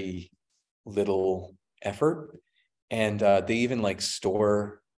with very little effort. And they even like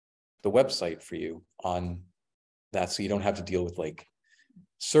store the website for you on that, so you don't have to deal with like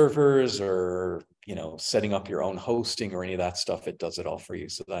servers or setting up your own hosting or any of that stuff. It does it all for you,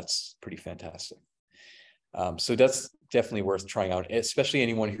 so that's pretty fantastic. So that's definitely worth trying out, especially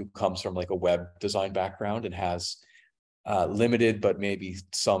anyone who comes from like a web design background and has limited but maybe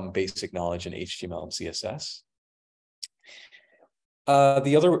some basic knowledge in HTML and CSS.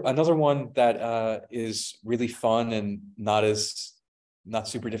 Another one that is really fun and not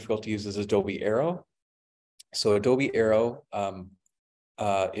super difficult to use is Adobe Aero. So Adobe Aero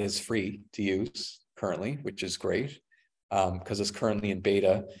is free to use currently, which is great, because it's currently in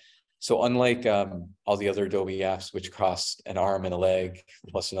beta. So unlike all the other Adobe apps, which cost an arm and a leg,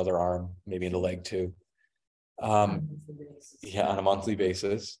 plus another arm, maybe in a leg too, yeah, on a monthly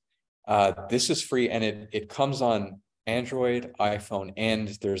basis, this is free, and it comes on Android, iPhone, and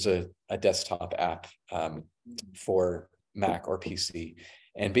there's a desktop app for Mac or PC.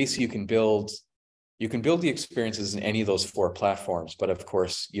 And basically you can build the experiences in any of those 4 platforms, but of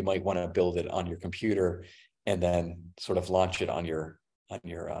course you might want to build it on your computer and then sort of launch it on your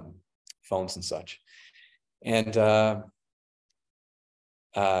phones and such. And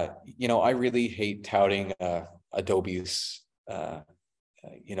I really hate touting Adobe's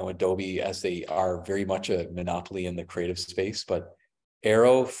Adobe, as they are very much a monopoly in the creative space, but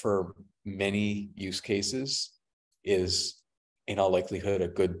Aero for many use cases is in all likelihood a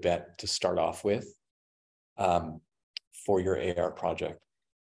good bet to start off with for your AR project.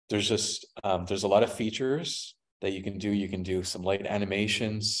 There's just there's a lot of features that you can do. You can do some light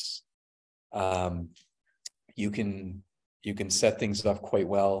animations. You can set things up quite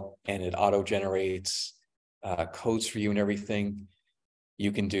well, and it auto generates codes for you and everything.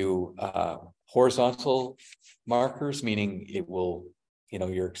 You can do horizontal markers, meaning it will,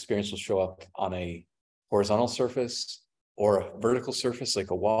 your experience will show up on a horizontal surface or a vertical surface like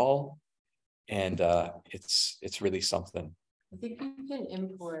a wall. And it's really something. I think you can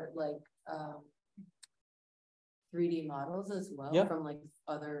import like 3D models as well, yeah, from like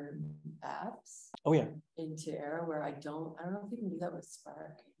other apps. Oh yeah. Into Aero, where I don't know if you can do that with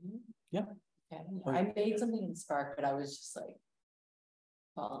Spark. Yeah. Okay. I made something in Spark, but I was just like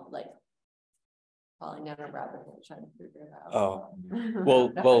falling down a rabbit hole trying to figure it out. Oh,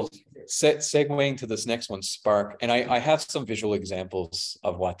 well, segueing to this next one, Spark, and I have some visual examples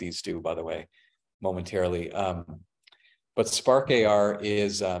of what these do, by the way, momentarily. But Spark AR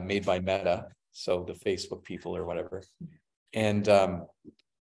is made by Meta, so the Facebook people or whatever. And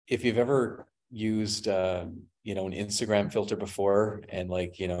if you've ever used an Instagram filter before and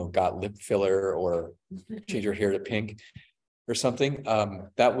got lip filler or change your hair to pink or something,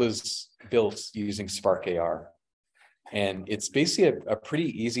 that was built using Spark AR. And it's basically a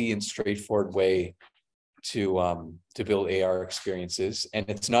pretty easy and straightforward way to build AR experiences. And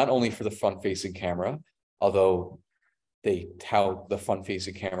it's not only for the front-facing camera, although they tout the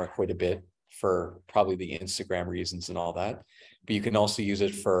front-facing camera quite a bit for probably the Instagram reasons and all that. But you can also use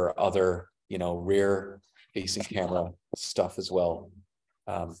it for other, rear-facing camera stuff as well.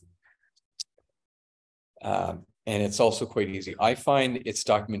 And it's also quite easy. I find its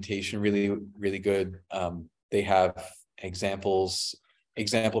documentation really, really good. They have example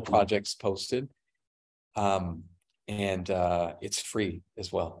projects posted, and it's free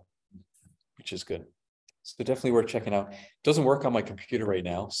as well, which is good. So definitely worth checking out. It doesn't work on my computer right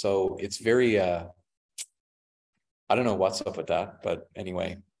now, so it's very I don't know what's up with that, but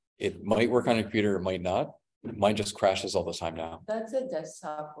anyway, it might work on a computer, it might not. Mine just crashes all the time now. That's a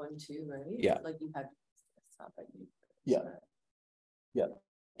desktop one too, right? Yeah. Like you had desktop, I think. Yeah.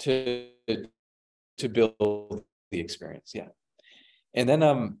 To build the experience, yeah. And then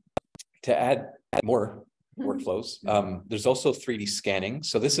to add more workflows. There's also 3D scanning.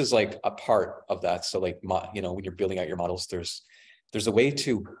 So this is like a part of that. So like, you know, when you're building out your models, there's a way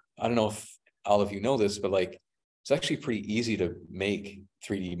to, I don't know if all of you know this, but like, it's actually pretty easy to make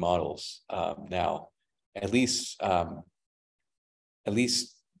 3D models now, at least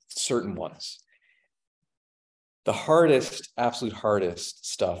certain ones. The hardest, absolute hardest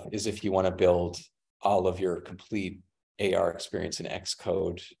stuff is if you want to build all of your complete AR experience in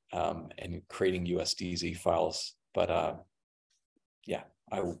Xcode and creating USDZ files. But yeah,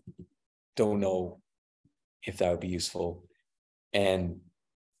 I don't know if that would be useful. And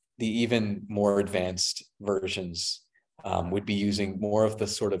the even more advanced versions would be using more of the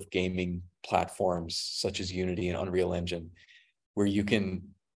sort of gaming platforms such as Unity and Unreal Engine, where you can,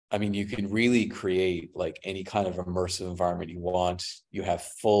 I mean, you can really create like any kind of immersive environment you want. You have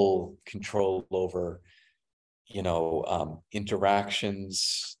full control over, you know,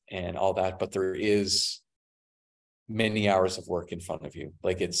 interactions and all that, but there is many hours of work in front of you.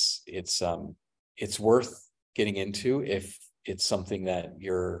 Like it's worth getting into if it's something that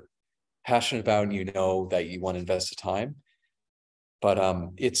you're passionate about and you know that you want to invest the time. But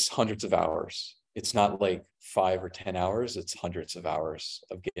it's hundreds of hours. It's not like 5 or 10 hours, it's hundreds of hours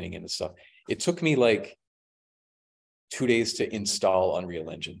of getting into stuff. It took me like 2 days to install Unreal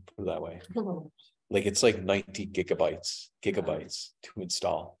Engine, put it that way. Like it's like 90 gigabytes to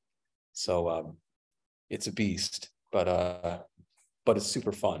install. So it's a beast, but it's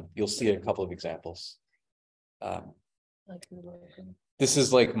super fun. You'll see a couple of examples. This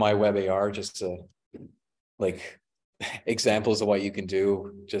is like my web AR, just like examples of what you can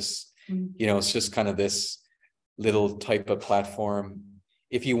do. Just, you know, it's just kind of this little type of platform.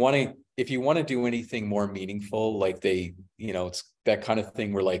 If you want to do anything more meaningful, like they, you know, it's that kind of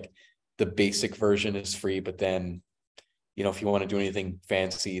thing where like the basic version is free, but then, you know, if you want to do anything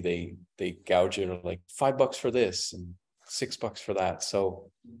fancy, they gouge it like $5 for this and $6 for that. So,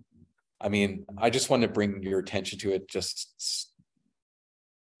 I mean, I just want to bring your attention to it just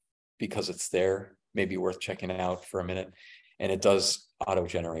because it's there, maybe worth checking out for a minute. And it does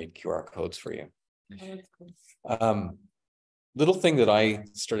auto-generate QR codes for you. Oh, that's cool. Little thing that I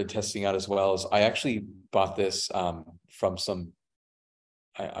started testing out as well is I actually bought this from some,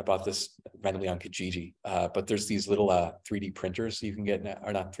 I bought this randomly on Kijiji, but there's these little 3D printers you can get,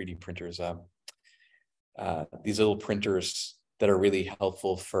 or not 3D printers, these little printers that are really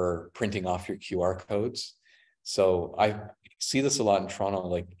helpful for printing off your QR codes. So I see this a lot in Toronto,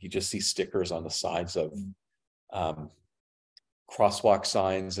 like you just see stickers on the sides of crosswalk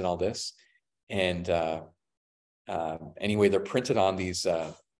signs and all this. And anyway, they're printed on these,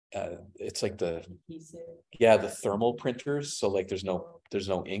 it's like the thermal printers. So like there's no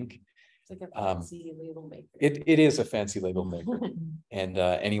ink. It's like a fancy label maker. It is a fancy label maker. And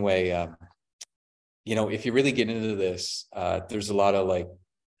anyway, you know, if you really get into this, there's a lot of like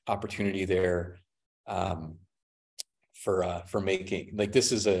opportunity there for making, like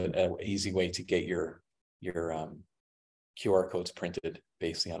this is a easy way to get your QR codes printed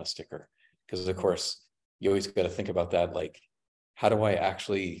basically on a sticker. Because of course, you always got to think about that, like, how do I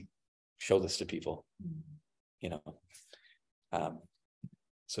actually show this to people? You know,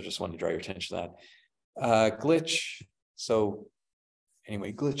 so just wanted to draw your attention to that. Glitch. So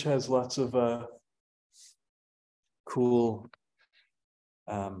anyway, Glitch has lots of cool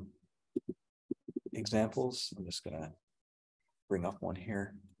examples. I'm just gonna bring up one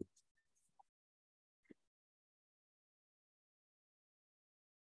here.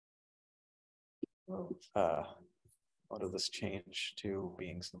 How did this change to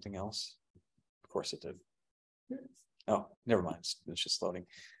being something else? Of course it did. Oh, never mind. It's just loading.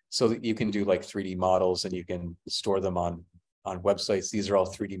 So that you can do like 3D models and you can store them on websites. These are all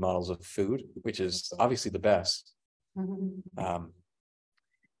 3D models of food, which is obviously the best.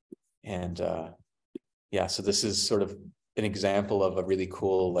 Yeah, so this is sort of an example of a really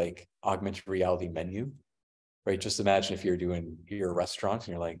cool like augmented reality menu, right? Just imagine if you're doing your restaurant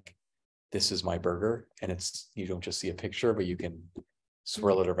and you're like, this is my burger, and it's, you don't just see a picture, but you can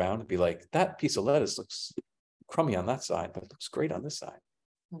swirl it around and be like, that piece of lettuce looks crummy on that side, but it looks great on this side.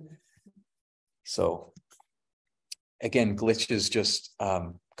 So again, Glitch is just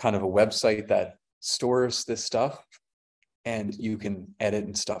kind of a website that stores this stuff and you can edit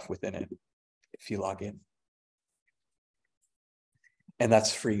and stuff within it if you log in. And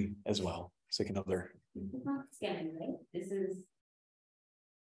that's free as well. It's like another. It's not scanning, right? This is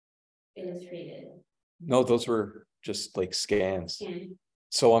illustrated. No, those were just like scans. Scan.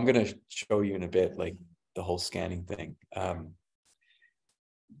 So I'm going to show you in a bit, like the whole scanning thing.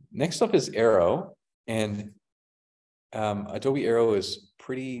 Next up is Arrow, and Adobe Arrow is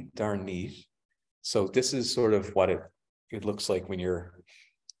pretty darn neat. So this is sort of what it looks like when you're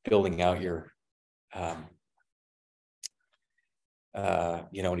building out your, an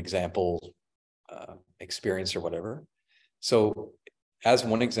example experience or whatever. So as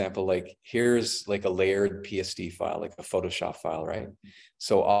one example, like here's like a layered PSD file, like a Photoshop file, right?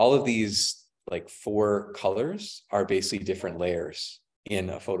 So all of these like 4 colors are basically different layers in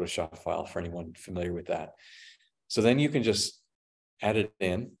a Photoshop file for anyone familiar with that. So then you can just add it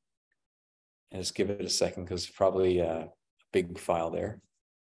in and just give it a second because it's probably a big file there.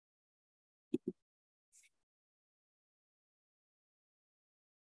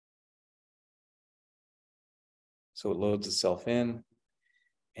 So it loads itself in,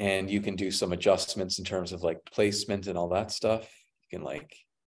 and you can do some adjustments in terms of like placement and all that stuff. You can like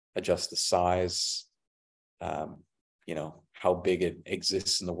adjust the size, how big it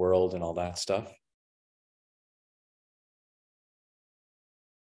exists in the world and all that stuff.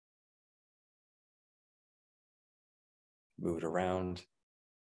 Move it around.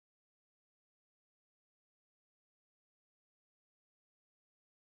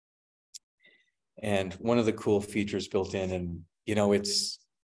 And one of the cool features built in, and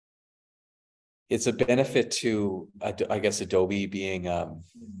it's a benefit to, I guess, Adobe being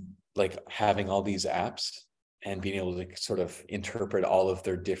like having all these apps and being able to sort of interpret all of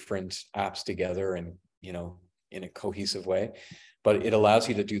their different apps together and, in a cohesive way. But it allows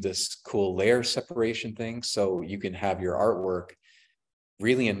you to do this cool layer separation thing. So you can have your artwork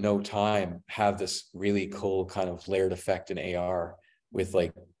really in no time have this really cool kind of layered effect in AR with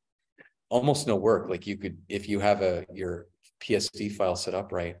like almost no work. Like you could, if you have your PSD file set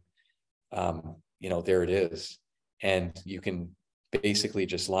up right, there it is. And you can basically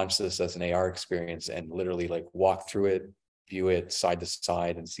just launch this as an AR experience and literally like walk through it, view it side to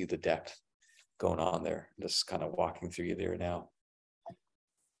side and see the depth going on there. Just kind of walking through you there now.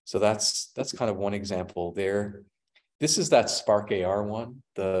 So that's kind of one example there. This is that Spark AR one,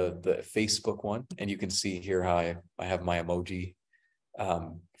 the Facebook one. And you can see here how I have my emoji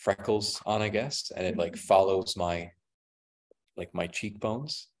freckles on, I guess, and it like follows my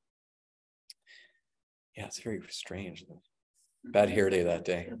cheekbones. Yeah, it's very strange. Bad hair day that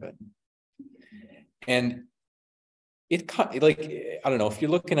day, but and it like, I don't know, if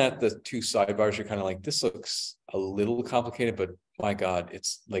you're looking at the 2 sidebars, you're kind of like, this looks a little complicated, but my God,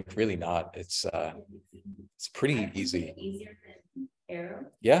 it's like really not. It's pretty easy. Easier than Arrow.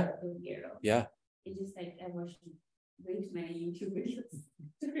 Yeah. Arrow. Yeah. It's just like I watched way too many YouTube videos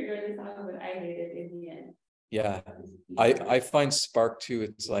to figure this out, but I made it in the end. Yeah. I find Spark too,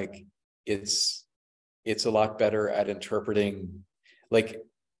 it's like it's a lot better at interpreting, like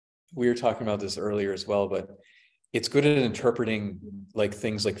we were talking about this earlier as well, but it's good at interpreting like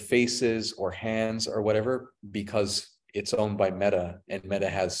things like faces or hands or whatever, because it's owned by Meta, and Meta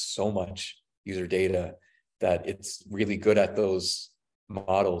has so much user data that it's really good at those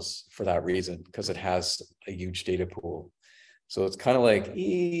models for that reason, because it has a huge data pool. So it's kind of like,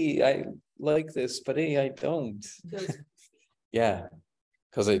 I like this, but I don't. Yeah,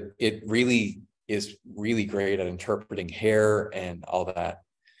 because it really is really great at interpreting hair and all that.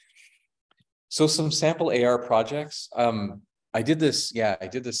 So some sample AR projects. I did this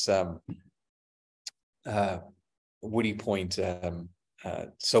Woody Point.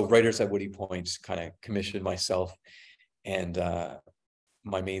 So writers at Woody Point kind of commissioned myself and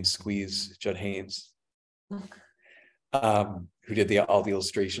my main squeeze, Judd Haynes, who did all the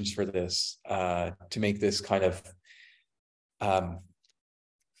illustrations for this, to make this kind of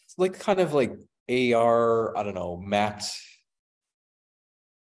like AR, I don't know, mapped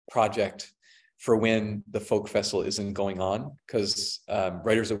project for when the folk festival isn't going on, because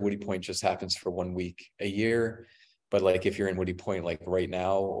Writers at Woody Point just happens for 1 week a year. But like if you're in Woody Point like right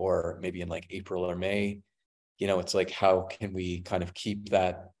now, or maybe in like April or May, it's like, how can we kind of keep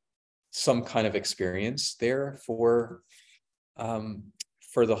that some kind of experience there for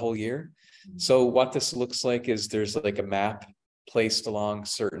the whole year? So what this looks like is there's like a map placed along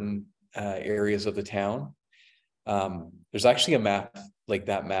certain areas of the town. There's actually a map, like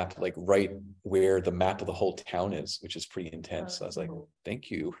that map, like right where the map of the whole town is, which is pretty intense. So I was like,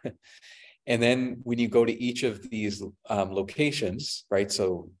 thank you. And then when you go to each of these locations, right?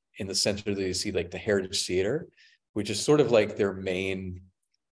 So in the center there you see like the Heritage Theater, which is sort of like their main,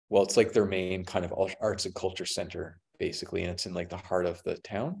 well, it's like their main kind of arts and culture center, basically. And it's in like the heart of the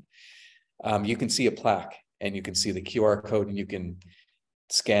town. You can see a plaque and you can see the QR code, and you can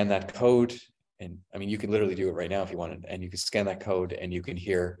scan that code. And I mean, you can literally do it right now if you wanted, and you can scan that code and you can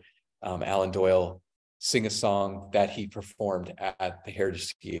hear Alan Doyle sing a song that he performed at the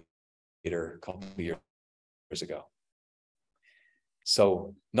Heritage Theater a couple of years ago.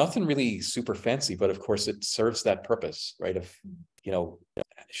 So nothing really super fancy, but of course it serves that purpose, right? Of, you know,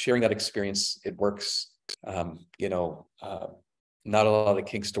 sharing that experience, it works, you know, not a lot of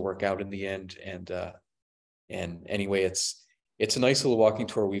kinks to work out in the end. And anyway, it's a nice little walking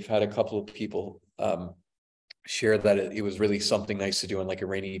tour. We've had a couple of people share that it was really something nice to do on like a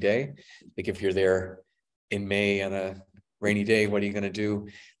rainy day. Like if you're there in May on a rainy day, what are you going to do?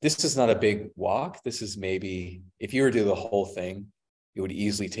 This is not a big walk. This is maybe, if you were to do the whole thing, it would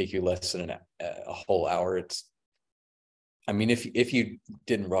easily take you less than a whole hour. It's, I mean, if you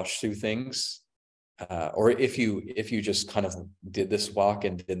didn't rush through things, or if you just kind of did this walk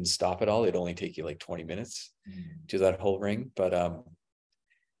and didn't stop at all, it'd only take you like 20 minutes to that whole ring. But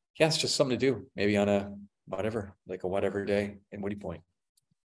yeah, it's just something to do, maybe on a whatever day in Woody Point.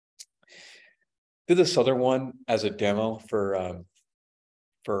 Did this other one as a demo for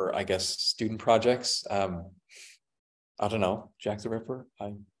I guess student projects. I don't know, Jack the Ripper.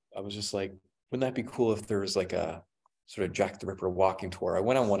 I was just like, wouldn't that be cool if there was like a sort of Jack the Ripper walking tour? I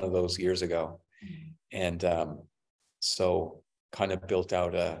went on one of those years ago, and so kind of built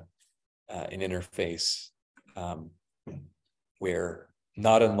out an interface where,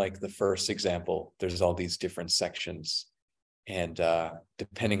 not unlike the first example, there's all these different sections, and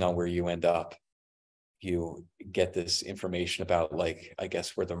depending on where you end up, you get this information about, like, I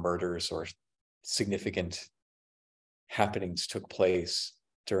guess where the murders or significant happenings took place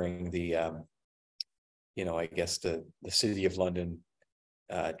during the you know, I guess the City of London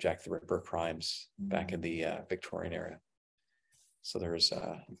Jack the Ripper crimes back in the Victorian era. So there's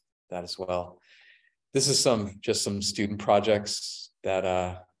that as well. This is just some student projects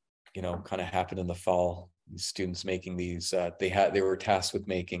that you know, kind of happened in the fall. These students making these, they were tasked with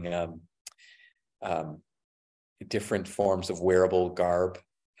making different forms of wearable garb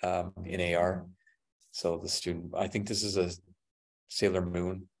in AR. So the student, I think this is a Sailor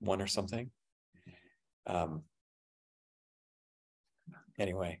Moon one or something.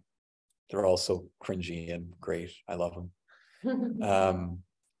 Anyway, they're all so cringy and great. I love them.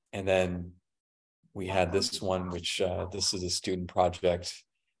 And then we had this one, which this is a student project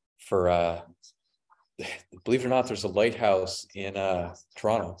for, believe it or not, there's a lighthouse in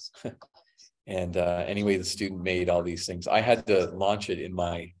Toronto. And anyway, the student made all these things. I had to launch it in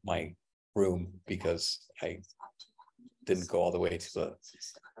my room because I didn't go all the way to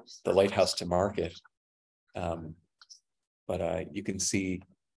the lighthouse to market. But you can see,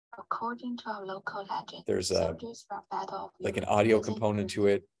 according to our local legend, there's a like an audio component to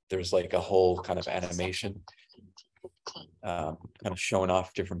it. There's like a whole kind of animation, kind of showing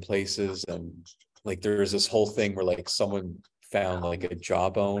off different places, and like there's this whole thing where like someone found like a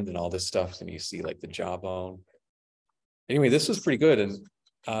jawbone and all this stuff, and you see like the jawbone. Anyway, this was pretty good, and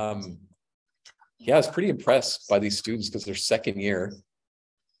yeah, I was pretty impressed by these students because they're second year,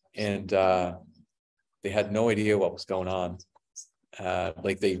 and they had no idea what was going on.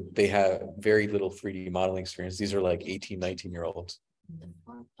 Like they have very little 3D modeling experience. These are like 18, 19-year-olds.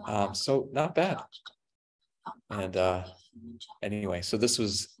 So not bad. And anyway, so this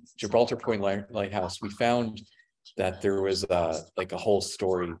was Gibraltar Point Lighthouse. We found that there was like a whole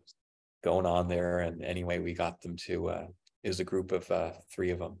story going on there. And anyway, we got them to, it was a group of 3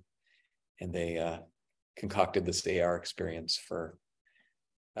 of them. And they concocted this AR experience for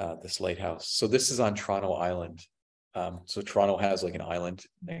this lighthouse. So this is on Toronto Island. So Toronto has like an island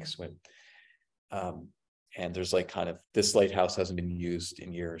next to it. And there's like kind of, this lighthouse hasn't been used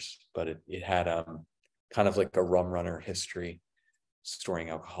in years, but it had kind of like a rum runner history, storing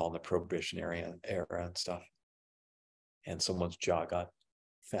alcohol in the Prohibition era and stuff. And someone's jaw got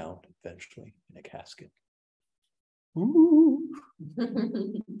found eventually in a casket. Ooh.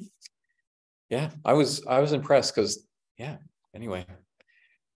 Yeah, I was impressed because, yeah, anyway,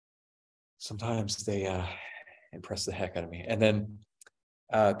 sometimes they impress the heck out of me. And then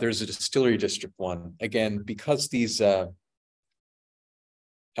there's a distillery district one. Again, because these, I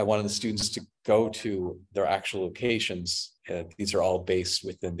wanted the students to go to their actual locations. These are all based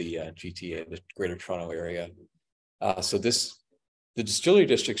within the GTA, the Greater Toronto Area. So the distillery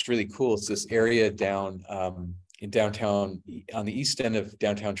district's really cool. It's this area down in downtown, on the east end of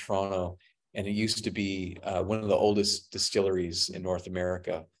downtown Toronto. And it used to be one of the oldest distilleries in North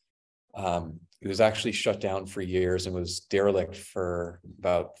America. It was actually shut down for years and was derelict for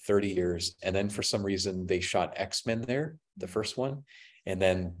about 30 years. And then for some reason, they shot X-Men there, the first one. And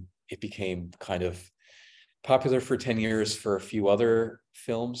then it became kind of popular for 10 years for a few other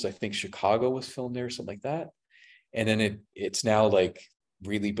films. I think Chicago was filmed there, something like that. And then it's now like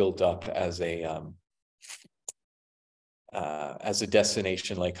really built up as a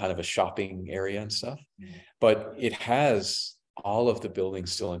destination, like kind of a shopping area and stuff. But it has all of the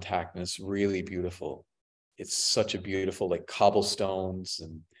buildings still intact, and it's really beautiful. It's such a beautiful, like cobblestones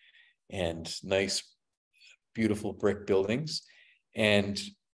and nice, beautiful brick buildings. And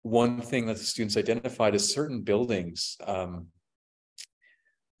one thing that the students identified is certain buildings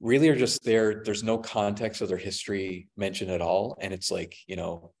really are just there. There's no context of their history mentioned at all. And it's like, you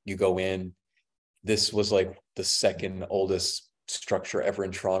know, you go in, this was like the second oldest structure ever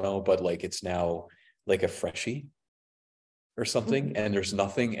in Toronto, but like it's now like a freshie or something, and there's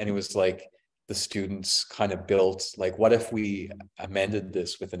nothing. And it was like the students kind of built, like, what if we amended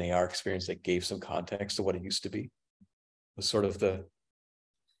this with an AR experience that gave some context to what it used to be? Was sort of the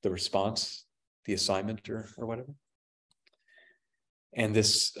response, the assignment or whatever. And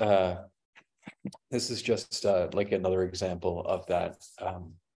this is just like another example of that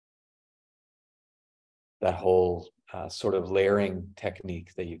that whole sort of layering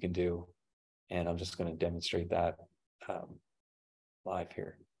technique that you can do. And I'm just going to demonstrate that live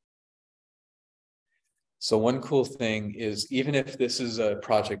here. So one cool thing is, even if this is a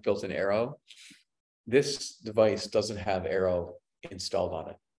project built in Aero, this device doesn't have Aero installed on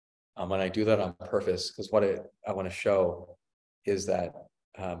it. When I do that on purpose, because what I want to show is that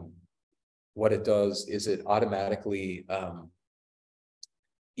what it does is it automatically,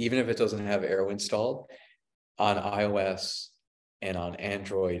 even if it doesn't have Aero installed, on iOS and on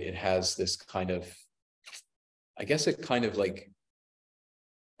Android, it has this kind of, I guess it kind of like,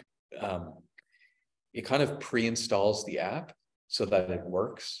 it kind of pre-installs the app so that it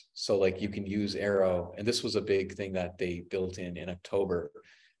works. So like you can use Aero, and this was a big thing that they built in October,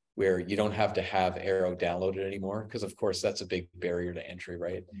 where you don't have to have Aero downloaded anymore, because of course that's a big barrier to entry,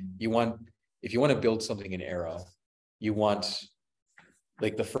 right? You want, if you want to build something in Aero, you want,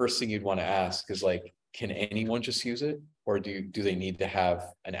 like, the first thing you'd want to ask is like, can anyone just use it, or do they need to have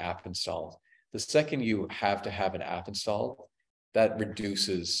an app installed? The second you have to have an app installed, that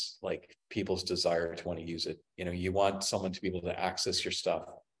reduces like people's desire to want to use it. You know, you want someone to be able to access your stuff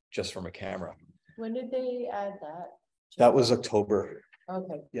just from a camera. When did they add that? That was October.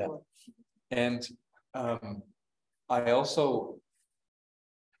 Okay. Yeah. Cool. And I also,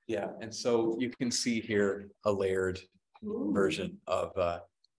 yeah, and so you can see here a layered version of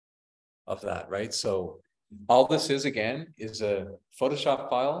that, right? So all this is, again, is a Photoshop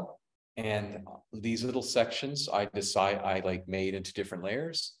file, and these little sections I like made into different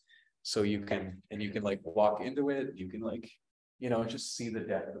layers. So you can, and you can like walk into it, you can like, you know, just see the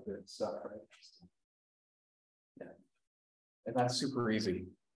depth of it stuff, right? Yeah. And that's super easy.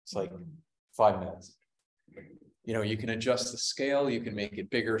 It's like 5 minutes. You know, you can adjust the scale, you can make it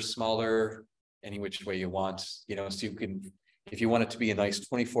bigger, smaller, any which way you want, you know, so you can, if you want it to be a nice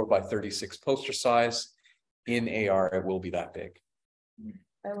 24 by 36 poster size in AR, it will be that big.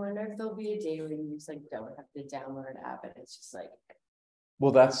 I wonder if there'll be a day where you just like don't have to download an app and it's just like.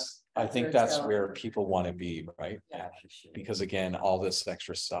 Well, that's, I That's think where it's that's going. where people want to be, right? Yeah, for sure. Because again, all this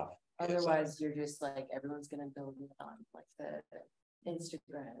extra stuff. Otherwise, you're just like, everyone's gonna build it on like the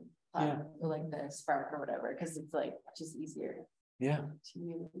Instagram, Yeah. or like the Spark or whatever, because it's like just easier Yeah. to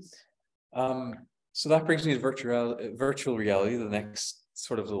use. So that brings me to virtual reality, the next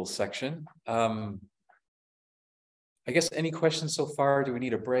sort of little section. I guess any questions so far? Do we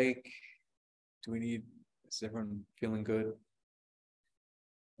need a break? Is everyone feeling good?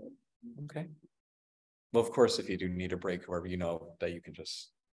 Okay. Well, of course, if you do need a break, however, you know that you can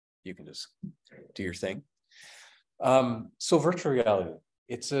just do your thing. So virtual reality,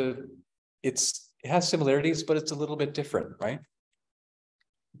 it has similarities, but it's a little bit different, right?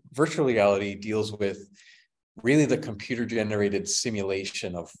 Virtual reality deals with really the computer generated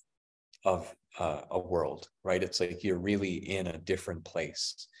simulation of a world, right? It's like you're really in a different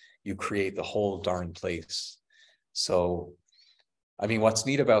place. You create the whole darn place. So, I mean, what's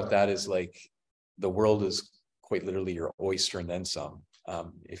neat about that is like the world is quite literally your oyster and then some.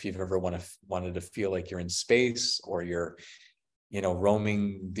 If you've ever wanted to feel like you're in space, or you're, you know,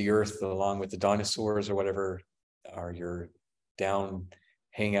 roaming the earth along with the dinosaurs or whatever, or you're down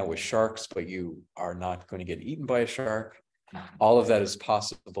hanging out with sharks, but you are not going to get eaten by a shark. All of that is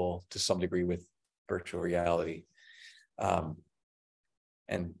possible to some degree with virtual reality. And,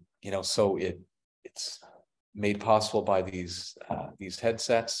 you know, so it's made possible by these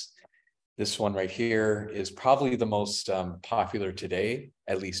headsets. This one right here is probably the most popular today,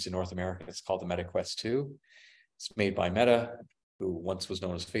 at least in North America. It's called the Meta Quest 2. It's made by Meta, who once was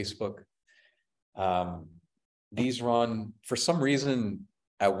known as Facebook. These run, for some reason,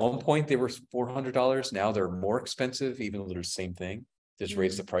 at one point they were $400. Now they're more expensive, even though they're the same thing. Just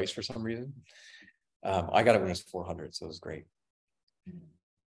raised the price for some reason. I got it when it was 400, so it was great.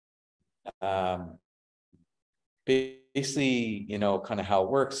 basically, you know, kind of how it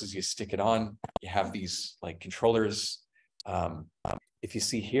works is you stick it on, you have these like controllers. If you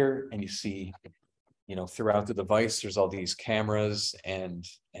see here and you see, you know, throughout the device, there's all these cameras and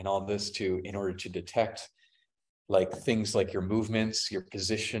all this in order to detect like things like your movements, your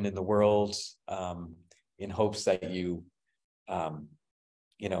position in the world, in hopes that you,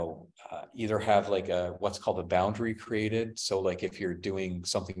 you know, either have like what's called a boundary created. So like if you're doing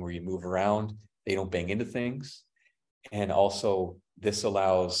something where you move around, they don't bang into things. And also this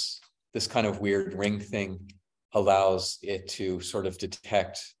allows, this kind of weird ring thing allows it to sort of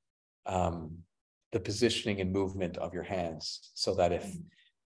detect the positioning and movement of your hands, so that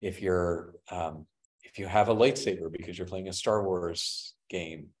if you're if you have a lightsaber because you're playing a Star Wars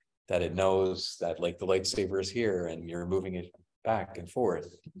game, that it knows that like the lightsaber is here and you're moving it back and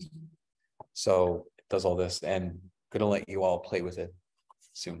forth. So it does all this, and gonna let you all play with it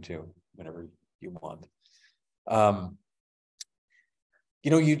soon too, whenever you want. You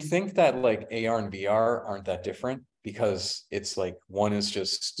know, you'd think that like AR and VR aren't that different, because it's like one is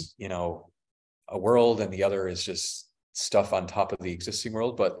just, you know, a world and the other is just stuff on top of the existing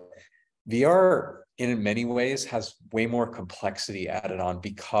world. But VR in many ways has way more complexity added on,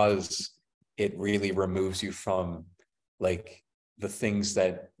 because it really removes you from like the things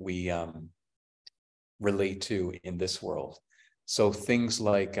that we relate to in this world. So things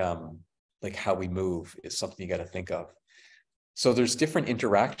like how we move is something you got to think of. So there's different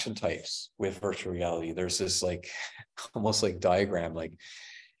interaction types with virtual reality. There's this like almost like diagram, like,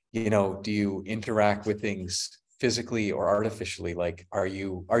 you know, do you interact with things physically or artificially? Like, are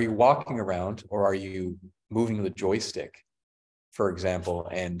you walking around, or are you moving the joystick, for example,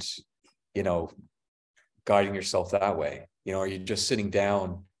 and, you know, guiding yourself that way? You know, are you just sitting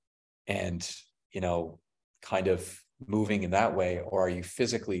down and, you know, kind of moving in that way, or are you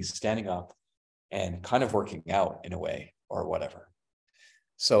physically standing up and kind of working out in a way, or whatever?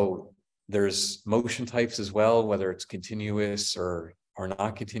 So there's motion types as well, whether it's continuous or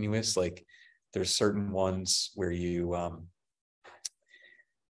not continuous. Like there's certain ones where you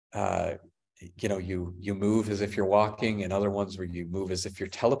you know, you move as if you're walking, and other ones where you move as if you're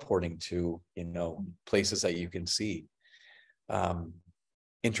teleporting to, you know, places that you can see.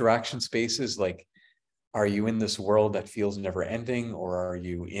 Interaction spaces, like, are you in this world that feels never ending, or are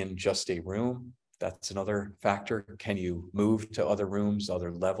you in just a room? That's another factor. Can you move to other rooms,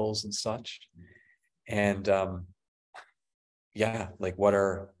 other levels and such? And yeah, like what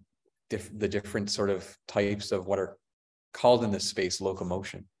are the different sort of types of what are called in this space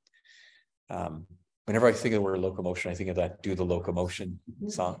locomotion. Whenever I think of the word locomotion, I think of that Do the Locomotion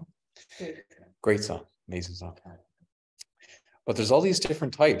song. Great song, amazing song. But there's all these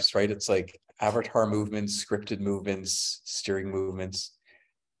different types, right? It's like avatar movements, scripted movements, steering movements.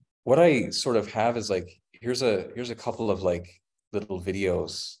 What I sort of have is like, here's a couple of like little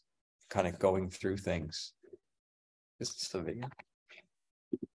videos kind of going through things. Is this the video?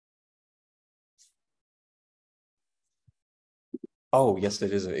 Oh, yes,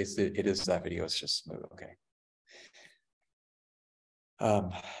 it is. It is that video. It's just smooth. Okay.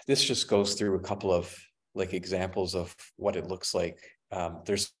 This just goes through a couple of like examples of what it looks like.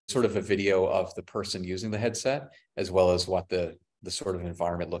 There's sort of a video of the person using the headset, as well as what the sort of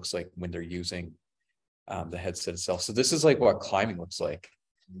environment looks like when they're using the headset itself. So this is like what climbing looks like,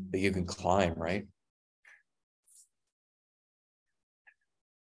 that you can climb, right?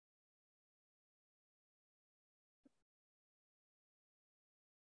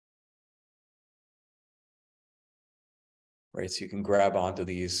 Right, so you can grab onto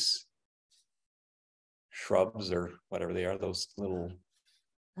these shrubs or whatever they are, those little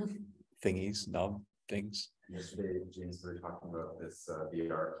thingies, nub things. Yesterday, James, we were talking about this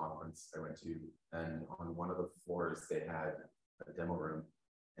VR conference I went to, and on one of the floors they had a demo room,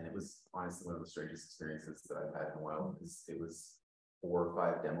 and it was honestly one of the strangest experiences that I've had in a while. It was 4 or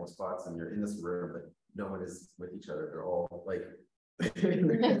 5 demo spots, and you're in this room, but no one is with each other. They're all like,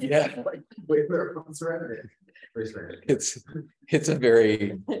 yeah, like waving their arms around it. Very strange. It's a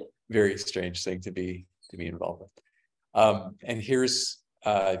very, very strange thing to be involved with. And here's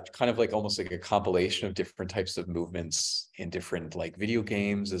kind of like almost like a compilation of different types of movements in different like video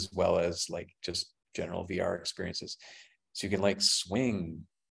games, as well as like just general VR experiences. So you can like swing,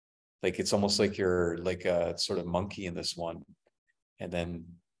 like it's almost like you're like a sort of monkey in this one, and then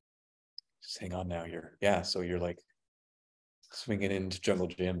just hang on now, so you're like swinging into jungle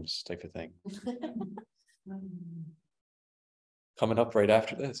gyms type of thing. Coming up right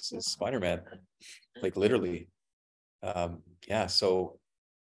after this is Spider-Man, like literally. Yeah, so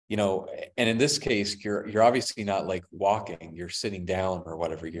you know, and in this case, you're obviously not like walking, you're sitting down or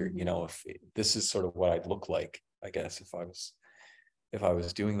whatever. You're, you know, if this is sort of what I'd look like I guess, if I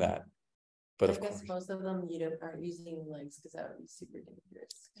was doing that. But I of guess course, most of them aren't using legs because that would be super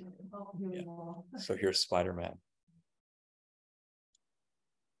dangerous. so here's Spider-Man.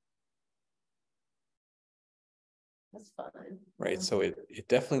 That's fun. Right, so it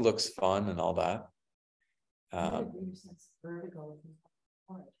definitely looks fun and all that.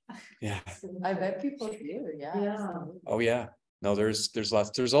 Yeah. I bet people do, yeah. absolutely. Oh yeah. No, there's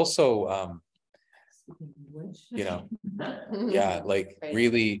lots. There's also you know, yeah, like Right.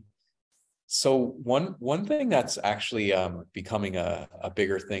 really. So one thing that's actually becoming a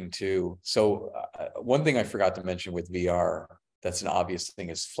bigger thing too. So one thing I forgot to mention with VR that's an obvious thing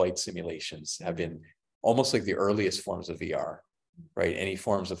is flight simulations have been almost like the earliest forms of VR, right? Any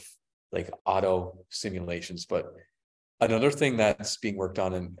forms of like auto simulations. But another thing that's being worked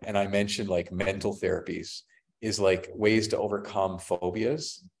on, and I mentioned like mental therapies, is like ways to overcome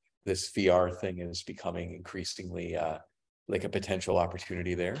phobias. This VR thing is becoming increasingly like a potential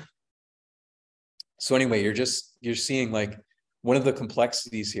opportunity there. So anyway, you're seeing like one of the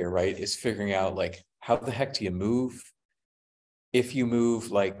complexities here, right, is figuring out like how the heck do you move? If you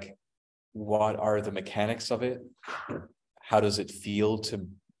move, like what are the mechanics of it? How does it feel to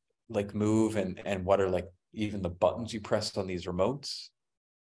like move, and what are like even the buttons you press on these remotes,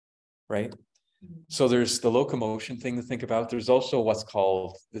 right? So there's the locomotion thing to think about. There's also what's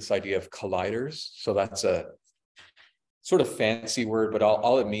called this idea of colliders. So that's a sort of fancy word, but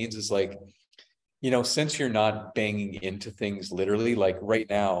all it means is like, since you're not banging into things literally, like right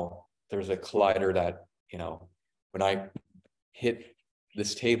now, there's a collider that, when I hit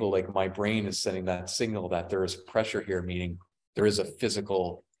this table, like my brain is sending that signal that there is pressure here, meaning there is a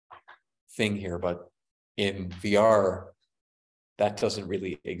physical thing here. But in VR, that doesn't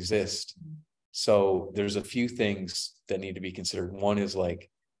really exist. So there's a few things that need to be considered. One is like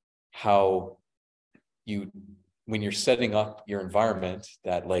how when you're setting up your environment,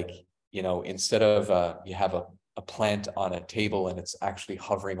 that like, instead of you have a plant on a table and it's actually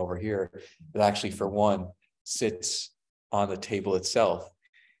hovering over here, it actually for one sits on the table itself.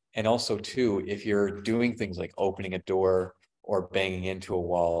 And also two, if you're doing things like opening a door or banging into a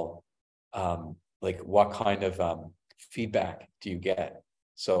wall, like what kind of feedback do you get?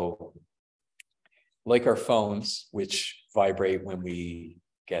 So like our phones, which vibrate when we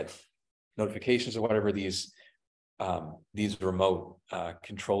get notifications or whatever, these remote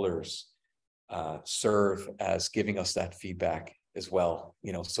controllers serve as giving us that feedback as well,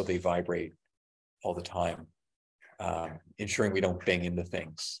 so they vibrate all the time, ensuring we don't bang into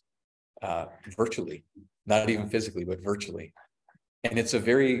things virtually, not even physically, but virtually. And it's a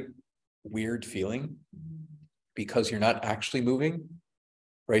very weird feeling because you're not actually moving,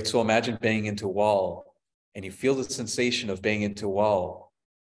 right? So imagine banging into a wall and you feel the sensation of banging into a wall.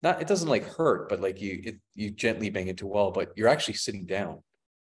 It doesn't like hurt, but like you gently bang into a wall, but you're actually sitting down,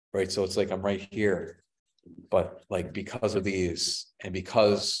 right? So it's like I'm right here, but like because of these and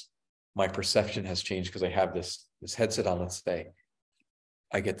because my perception has changed because I have this headset on, let's say,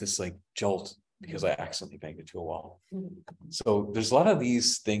 I get this like jolt because I accidentally banged into a wall. So there's a lot of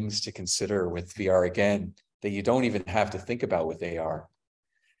these things to consider with VR again that you don't even have to think about with AR.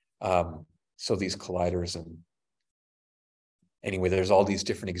 So these colliders, and anyway, there's all these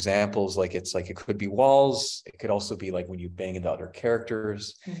different examples. Like it's like it could be walls. It could also be like when you bang into other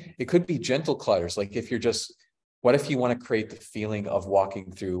characters. It could be gentle colliders. Like if you're just, what if you want to create the feeling of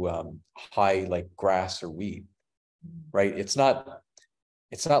walking through high like grass or weed, right? It's not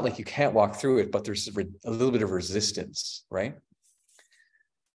like you can't walk through it, but there's a little bit of resistance, right?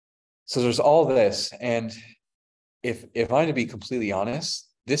 So there's all this, and if I'm to be completely honest,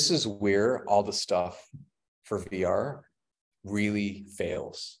 this is where all the stuff for VR really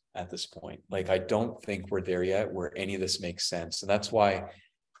fails at this point. Like, I don't think we're there yet where any of this makes sense. And that's why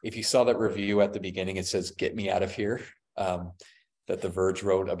if you saw that review at the beginning, it says, "Get me out of here," that The Verge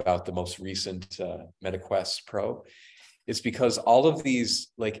wrote about the most recent MetaQuest Pro. It's because all of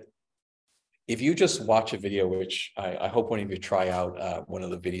these, like, if you just watch a video, which I hope one of you try out one of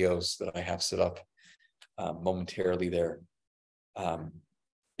the videos that I have set up momentarily there.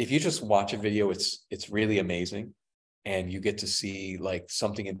 If you just watch a video, it's really amazing. And you get to see like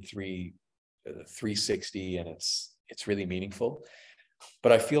something in 360, and it's really meaningful.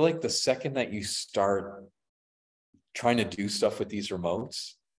 But I feel like the second that you start trying to do stuff with these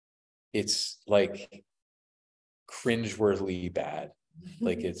remotes, it's like cringeworthy bad.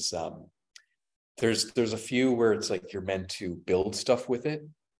 Like it's there's a few where it's like you're meant to build stuff with it.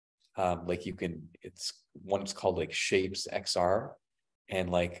 Like it's one's called like Shapes XR.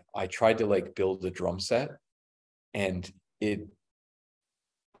 And like I tried to like build a drum set, and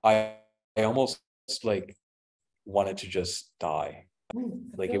I almost like wanted to just die.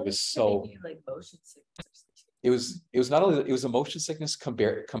 Like I it feel was it's so, gonna be, like motion sickness. it was not only, it was a motion sickness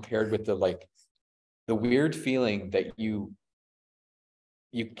compared with the like the weird feeling that you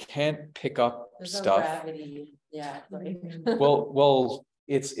can't pick up There's no stuff. gravity, yeah, like. Well,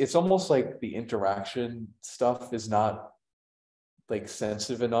 it's almost like the interaction stuff is not like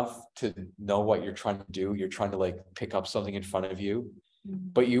sensitive enough to know what you're trying to do. You're trying to like pick up something in front of you,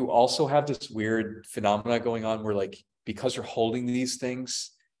 but you also have this weird phenomena going on where like, because you're holding these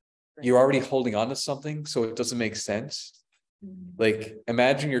things, you're already holding on to something, so it doesn't make sense. Like,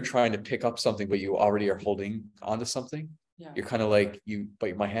 imagine you're trying to pick up something, but you already are holding onto something. Yeah. You're kind of like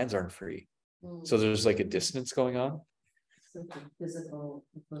but my hands aren't free. So there's like a dissonance going on. Physical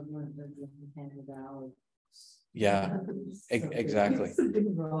equivalent of the handed out. Yeah, exactly.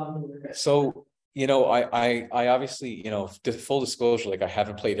 Something wrong with it. So, you know, I obviously, you know, full disclosure, like I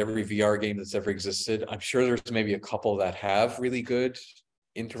haven't played every VR game that's ever existed. I'm sure there's maybe a couple that have really good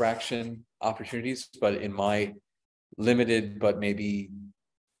interaction opportunities, but in my limited but maybe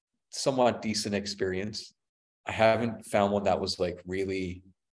somewhat decent experience, I haven't found one that was like really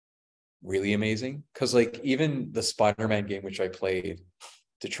amazing. Because like even the Spider-Man game which I played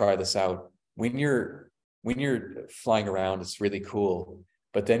to try this out, when you're flying around, it's really cool,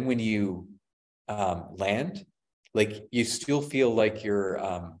 but then when you land, like you still feel like you're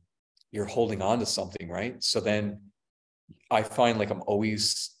holding on to something, right? So then I find like I'm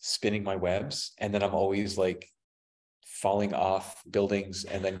always spinning my webs, and then I'm always like falling off buildings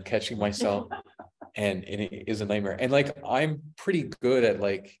and then catching myself, and it is a nightmare. And like I'm pretty good at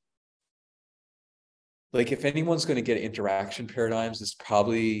like if anyone's going to get interaction paradigms, it's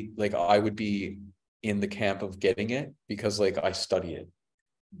probably like I would be in the camp of getting it, because like I study it.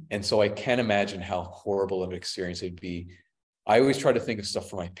 And so I can't imagine how horrible of an experience it'd be. I always try to think of stuff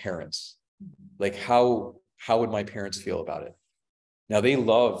for my parents. Like how would my parents feel about it? Now they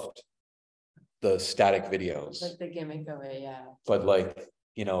loved the static videos. Like the gimmick of it, yeah. But like,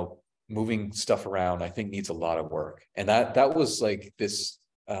 you know, moving stuff around, I think needs a lot of work. And that was like this,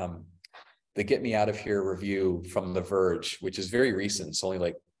 the Get Me Out of Here review from The Verge, which is very recent. It's only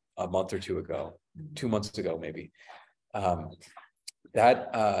like a month or two ago, 2 months ago, maybe.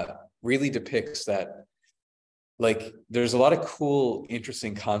 That really depicts that, like, there's a lot of cool,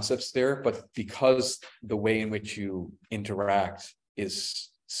 interesting concepts there, but because the way in which you interact is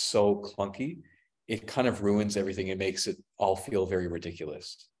so clunky, it kind of ruins everything. It makes it all feel very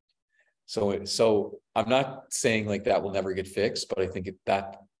ridiculous. So I'm not saying like that will never get fixed, but I think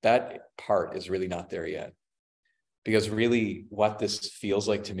that part is really not there yet. Because really what this feels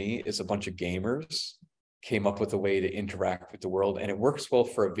like to me is a bunch of gamers came up with a way to interact with the world, and it works well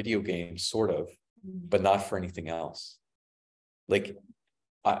for a video game, sort of, but not for anything else. Like,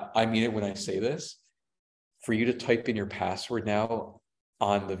 I mean it when I say this. For you to type in your password now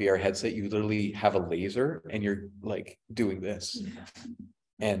on the VR headset, you literally have a laser and you're like doing this.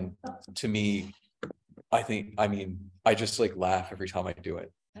 And to me, I just like laugh every time I do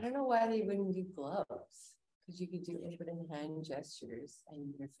it. I don't know why they wouldn't do gloves, because you could do open hand gestures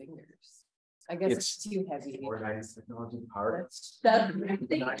and your fingers. I guess it's too heavy. Organized technology powered. That's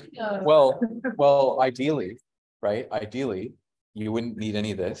Well, ideally, right? Ideally, you wouldn't need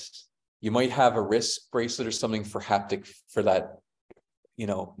any of this. You might have a wrist bracelet or something for haptic, for that, you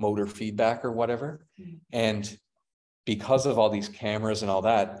know, motor feedback or whatever. And because of all these cameras and all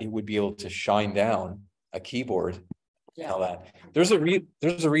that, it would be able to shine down a keyboard and all that. There's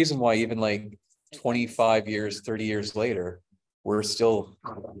a reason why even like 25 years, 30 years later, we still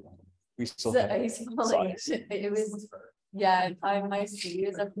So have I used to call it was, yeah, my studio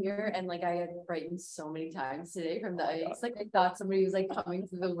is up here, and like I had frightened so many times today from the ice. Like I thought somebody was like coming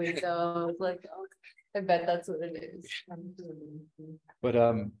through the window. I was like, oh, I bet that's what it is. But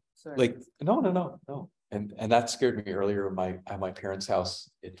Sorry. like no. And that scared me earlier at my parents'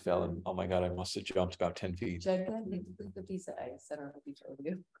 house. It fell, and oh my god, I must have jumped about 10 feet. Jed got hit with the piece of ice. I don't know if he told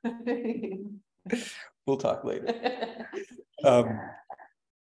you. We'll talk later.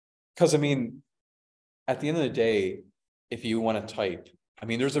 Because I mean, at the end of the day, if you want to type, I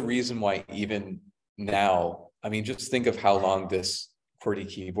mean, there's a reason why even now, I mean, just think of how long this QWERTY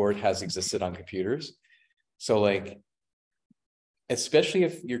keyboard has existed on computers. So like, especially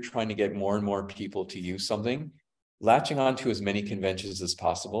if you're trying to get more and more people to use something, latching onto as many conventions as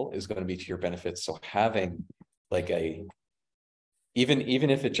possible is going to be to your benefit. So having like even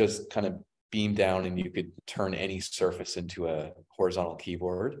if it just kind of beamed down and you could turn any surface into a horizontal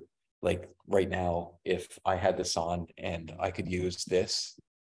keyboard, like right now, if I had this on and I could use this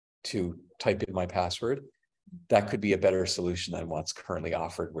to type in my password, that could be a better solution than what's currently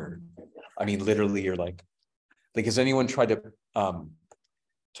offered, where, I mean, literally you're like like, has anyone tried to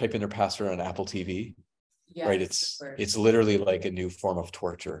type in their password on Apple TV? Yeah, Right, it's literally like a new form of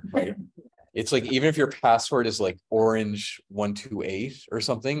torture, right? It's like, even if your password is like orange 128 or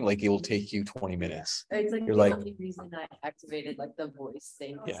something, like it will take you 20 minutes. It's like You're the like, only reason I activated like the voice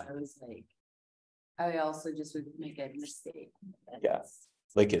thing, because Yeah. I was like, I also just would make a mistake. Yeah.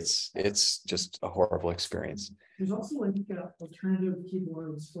 like it's just a horrible experience. There's also like alternative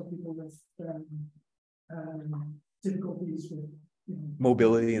keyboards for people with difficulties with, you know,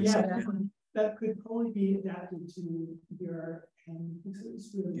 Mobility and yeah, stuff. definitely. That could probably be adapted to your hand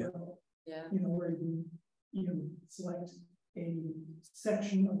pieces really Yeah. well. Yeah. You know, where you know, select a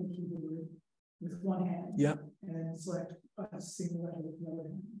section of the keyboard with one hand. Yeah. And then select a single letter with the other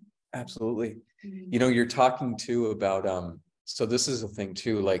hand. Absolutely. You know, you're talking too about, so this is a thing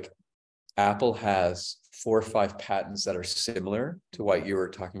too, like Apple has 4 or 5 patents that are similar to what you were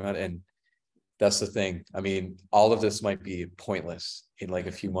talking about. And that's the thing. I mean, all of this might be pointless in like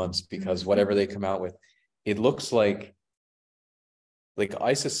a few months, because whatever they come out with, it looks like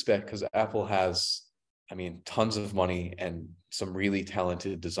I suspect, because Apple has, I mean, tons of money and some really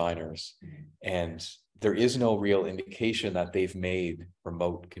talented designers, and there is no real indication that they've made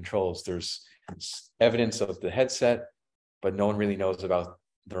remote controls. There's evidence of the headset, but no one really knows about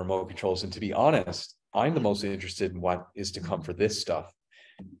the remote controls. And to be honest, I'm the most interested in what is to come for this stuff.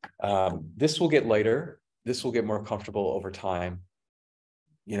 This will get lighter. This will get more comfortable over time.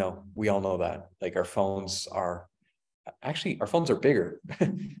 You know, we all know that. Like our phones are bigger,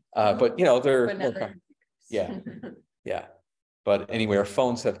 but you know, they're But more, never. yeah, yeah. But anyway, our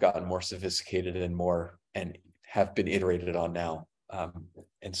phones have gotten more sophisticated and more, and have been iterated on now.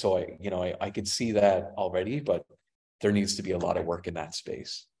 And so I could see that already, but there needs to be a lot of work in that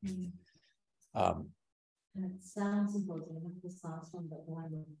space. And it sounds imposing. I think this last one, but the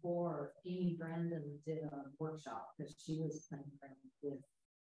one before, Amy Brandon did a workshop because she was playing with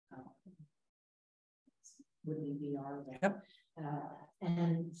the VR. Yep.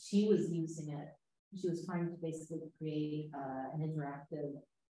 And she was using it. She was trying to basically create an interactive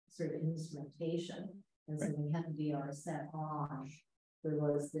sort of instrumentation. And so when you had the VR set on, there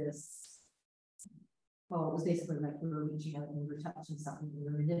was this, well, it was basically like we were reaching out and we were touching something,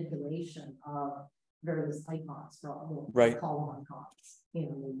 the manipulation of various icons for all the Right. column icons. You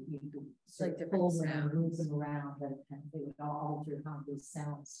know, you could Like like different pull them and sounds. move them around, and they would all alter how those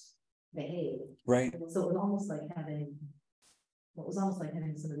sounds behave. Right. So it was almost like having,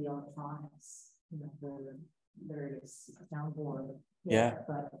 some of the electronics, you know, the various soundboard. Yeah.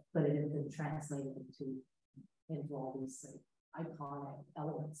 But it had been translated into all these like, iconic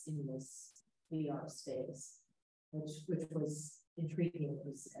elements in this VR space, which was intriguing. It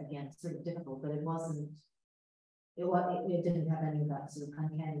was again sort of difficult, but it wasn't. It didn't have any of that sort of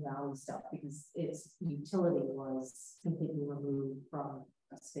uncanny valley stuff, because its utility was completely removed from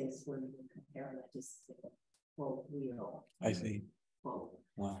a space where you can compare it to quote real. I see. Quote.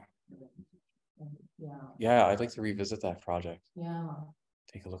 Wow. Yeah. Yeah, I'd like to revisit that project. Yeah.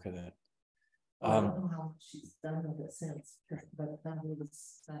 Take a look at it. I don't know how she's done with it since, but that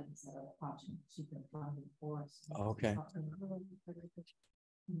was watching. She's been flying before. Okay.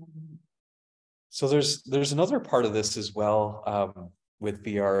 So there's another part of this as well, with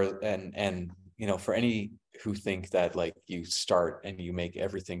VR, and you know, for any who think that like you start and you make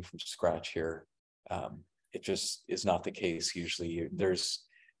everything from scratch here, it just is not the case. Usually there's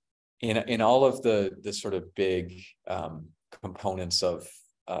in all of the sort of big components of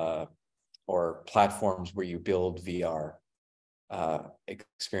or platforms where you build VR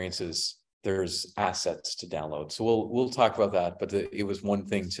experiences, there's assets to download. So we'll talk about that, but it was one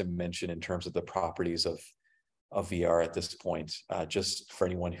thing to mention in terms of the properties of VR at this point, just for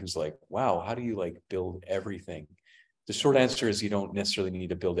anyone who's like, wow, how do you like build everything? The short answer is you don't necessarily need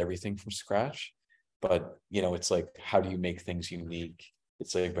to build everything from scratch, but you know, it's like, how do you make things unique?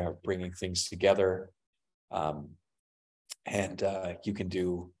 It's like about bringing things together, and you can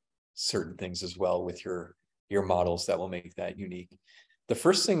do certain things as well with your models that will make that unique. The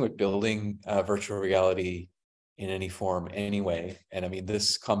first thing with building virtual reality in any form anyway, and I mean,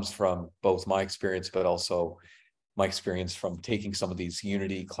 this comes from both my experience, but also my experience from taking some of these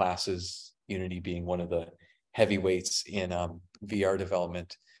Unity classes, Unity being one of the heavyweights in VR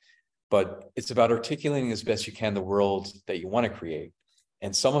development, but it's about articulating as best you can the world that you want to create.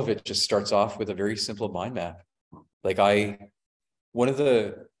 And some of it just starts off with a very simple mind map. Like one of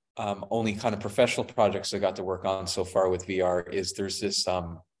the only kind of professional projects I got to work on so far with VR is there's this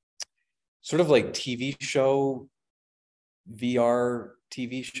sort of like TV show, VR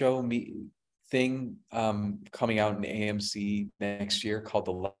TV show thing coming out in AMC next year called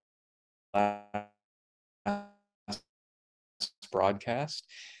The broadcast.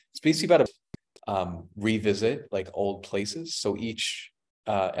 It's basically about a revisit like old places. So each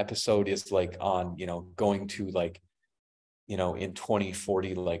episode is like on, going to like, in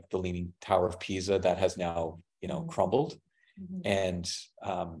 2040, like the Leaning Tower of Pisa that has now, crumbled. And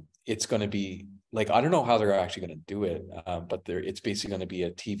it's going to be like, I don't know how they're actually going to do it, but it's basically going to be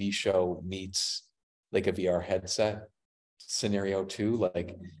a TV show meets like a VR headset scenario too.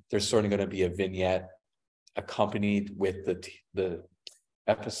 Like there's sort of going to be a vignette accompanied with the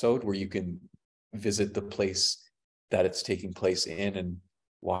episode where you can visit the place that it's taking place in and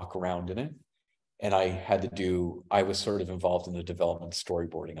walk around in it. And I was sort of involved in the development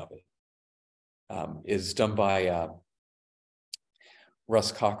storyboarding of it. Is done by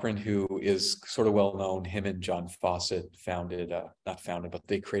Russ Cochran, who is sort of well known. Him and John Fawcett not founded, but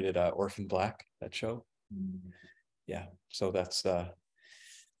they created Orphan Black, that show. Yeah, so that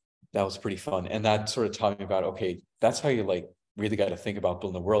was pretty fun. And that sort of taught me about, okay, that's how you like really got to think about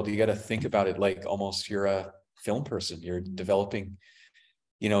building the world. You got to think about it like almost you're a film person. You're developing,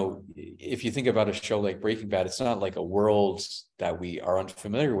 if you think about a show like Breaking Bad, it's not like a world that we are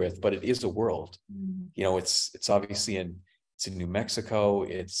unfamiliar with, but it is a world. It's obviously it's in New Mexico,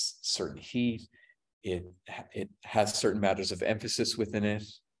 it's certain heat, it has certain matters of emphasis within it,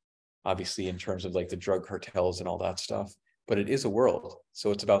 obviously in terms of like the drug cartels and all that stuff, but it is a world.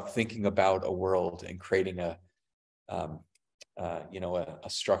 So it's about thinking about a world and creating a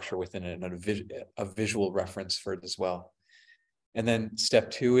structure within it and a visual reference for it as well. And then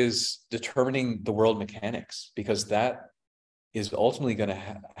step 2 is determining the world mechanics, because that is ultimately going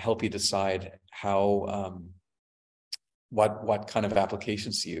to help you decide how what kind of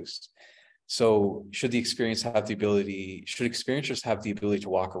applications to use. So should experiencers have the ability to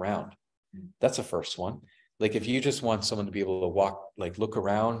walk around? That's the first one. Like if you just want someone to be able to walk, like look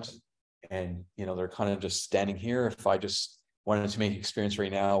around and, they're kind of just standing here. If I just wanted to make an experience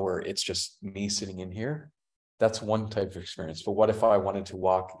right now where it's just me sitting in here, that's one type of experience. But what if I wanted to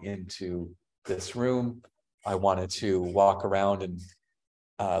walk into this room? I wanted to walk around and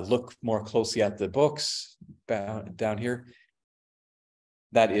look more closely at the books down here.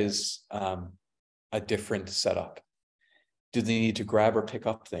 That is a different setup. Do they need to grab or pick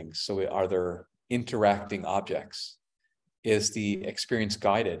up things? So are there interacting objects? Is the experience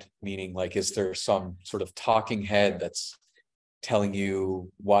guided? Meaning, like, is there some sort of talking head that's telling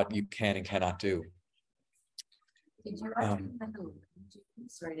you what you can and cannot do? Did you watch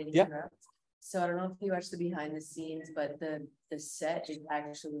sorry to interrupt. So I don't know if you watched the behind the scenes, but the set is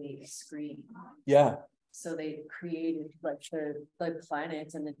actually a screen. Yeah. So they created like the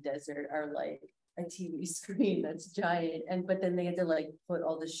planets and the desert are like a TV screen that's giant, but then they had to like put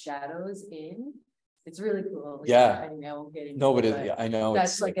all the shadows in. It's really cool. Like, yeah. I won't get into no, but it, I know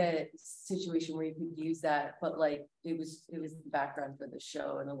that's like a situation where you could use that, but like it was the background for the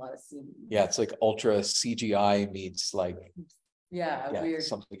show and a lot of scenes. Yeah, it's like ultra CGI meets like weird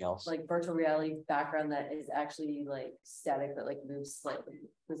something else, like virtual reality background that is actually like static but like moves slightly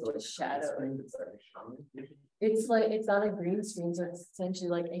with a shadow. It's like it's on a green screen, so it's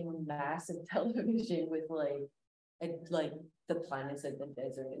essentially like a massive television with like the planets and the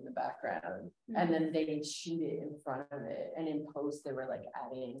desert in the background, and then they shoot it in front of it, and in post they were like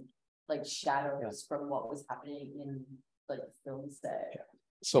adding like shadows from what was happening in like the film set.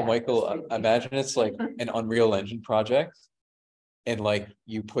 So Michael, imagine it's like an Unreal Engine project, and like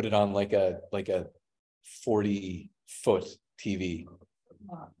you put it on like a 40-foot TV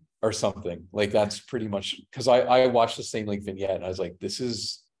or something. Like that's pretty much, because I watched the same like vignette and I was like, this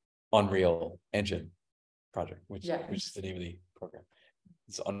is Unreal Engine project, which is the name of the program.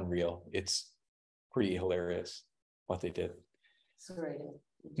 It's Unreal. It's pretty hilarious what they did. Sorry.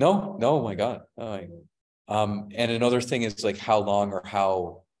 No, my God. And another thing is like how long or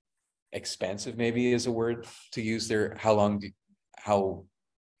how expansive maybe is a word to use there. How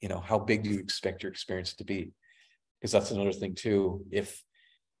big do you expect your experience to be? Because that's another thing too. If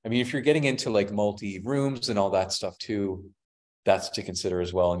you're getting into like multi-rooms and all that stuff too, that's to consider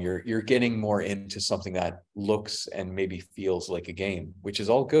as well. And you're getting more into something that looks and maybe feels like a game, which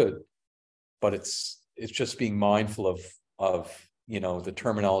is all good, but it's just being mindful of the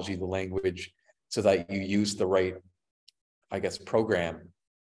terminology, the language, so that you use the right, I guess, program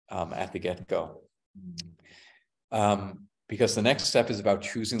at the get-go. Because the next step is about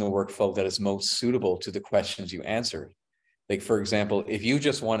choosing the workflow that is most suitable to the questions you answered. Like, for example, if you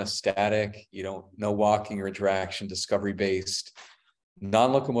just want a static, no walking or interaction, discovery-based,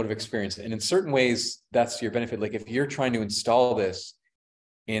 non-locomotive experience, and in certain ways, that's to your benefit. Like if you're trying to install this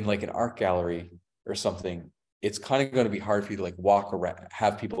in like an art gallery or something, it's kind of going to be hard for you to like walk around,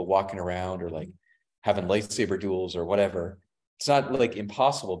 have people walking around or like having lightsaber duels or whatever. it's not like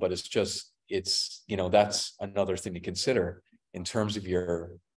impossible, but it's just, it's, you know, that's another thing to consider in terms of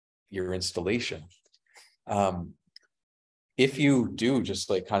your installation. If you do just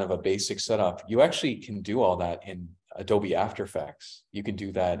like kind of a basic setup, you actually can do all that in Adobe After Effects. You can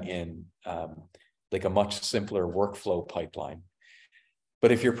do that in like a much simpler workflow pipeline.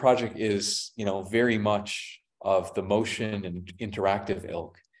 But if your project is, you know, very much of the motion and interactive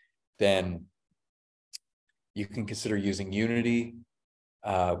ilk, then you can consider using Unity,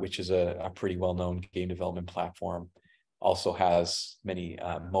 which is a pretty well-known game development platform. Also has many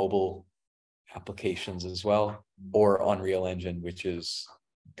mobile applications as well, or Unreal Engine, which is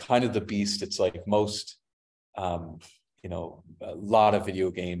kind of the beast. It's like most, you know, a lot of video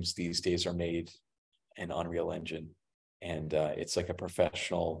games these days are made in Unreal Engine, and it's like a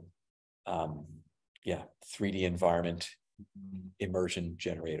professional, 3D environment immersion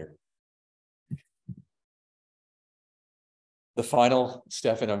generator. The final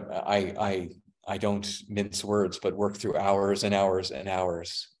step, and I don't mince words, but work through hours and hours and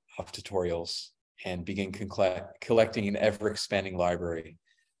hours of tutorials and begin collecting an ever-expanding library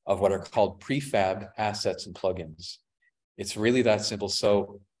of what are called prefab assets and plugins. It's really that simple.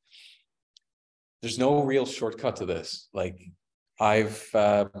 So there's no real shortcut to this. Like I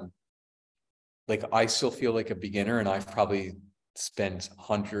still feel like a beginner, and I've probably spent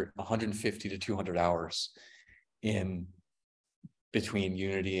 150 to 200 hours in between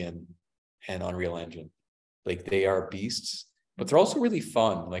Unity and Unreal Engine. Like, they are beasts, but they're also really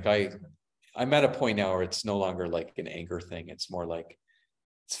fun. Like I'm at a point now where it's no longer like an anger thing. It's more like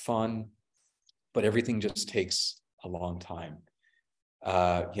it's fun, but everything just takes a long time.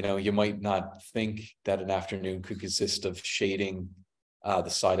 You know, you might not think that an afternoon could consist of shading the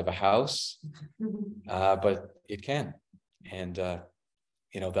side of a house, but it can. And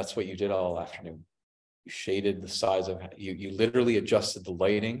you know, that's what you did all afternoon. You shaded the sides of, you literally adjusted the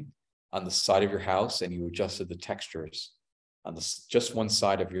lighting on the side of your house, and you adjusted the textures on just one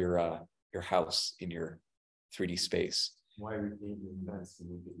side of your house in your 3D space. Why repaint your fence when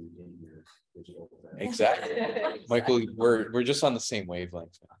you could repaint your digital fence? Exactly. Michael, we're just on the same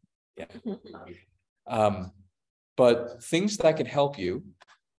wavelength. Yeah. But things that can help you,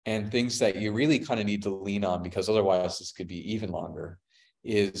 and things that you really kind of need to lean on, because otherwise this could be even longer,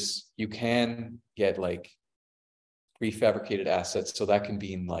 is you can get like prefabricated assets. So that can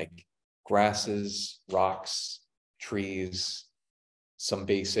be in like grasses, rocks, trees, some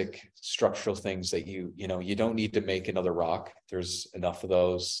basic structural things that you know, you don't need to make another rock. There's enough of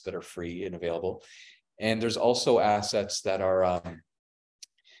those that are free and available. And there's also assets that are,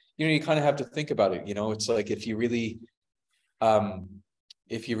 you know, you kind of have to think about it. You know, it's like, if you really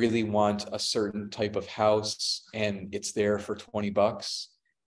want a certain type of house and it's there for $20,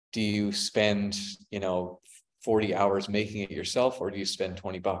 do you spend, you know, 40 hours making it yourself, or do you spend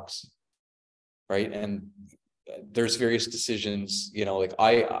 $20? Right. And there's various decisions, you know, like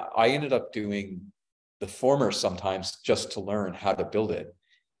I ended up doing the former sometimes just to learn how to build it,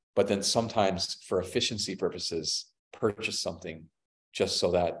 but then sometimes for efficiency purposes, purchase something just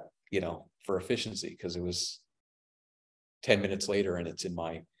so that, you know, for efficiency, because it was 10 minutes later and it's in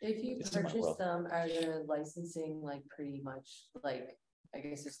my, If you it's in my purchase world. them, are the licensing like pretty much like, I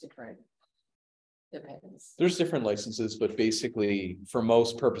guess it's different? Depends. There's different licenses, but basically for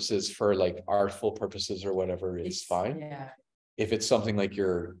most purposes, for like artful purposes or whatever, it's fine. Yeah. If it's something like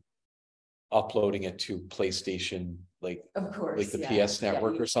you're uploading it to PlayStation, like Of course. the yeah. PS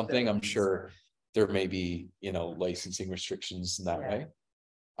Network Yeah, or something, I'm sure there may be, you know, licensing restrictions in that way.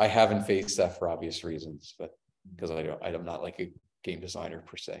 I haven't faced that for obvious reasons, but because I'm not like a game designer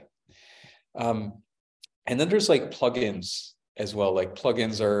per se. And then there's like plugins as well. Like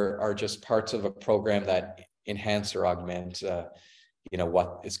plugins are just parts of a program that enhance or augment, you know,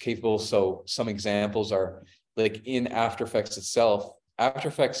 what is capable. So some examples are like in After Effects itself. After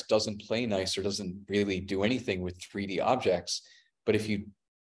Effects doesn't play nice or doesn't really do anything with 3D objects. But if you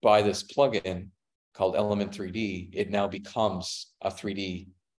buy this plugin called Element 3D, it now becomes a 3D.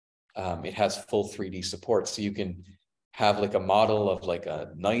 It has full 3D support. So you can have like a model of like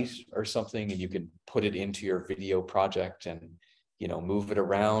a knight or something, and you can put it into your video project and, you know, move it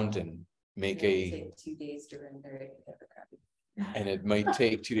around and make Take 2 days to render it. and it might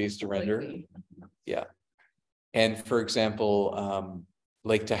take 2 days to render. Yeah. And for example,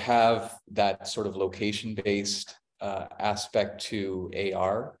 like to have that sort of location-based aspect to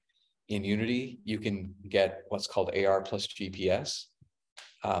AR in Unity, you can get what's called AR plus GPS.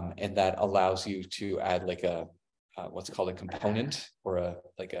 And that allows you to add like a what's called a component, or a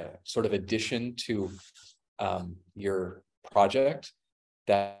sort of addition to your project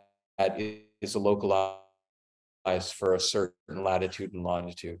that is a localized for a certain latitude and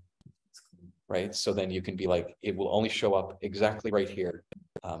longitude. Right, so then you can be like, it will only show up exactly right here,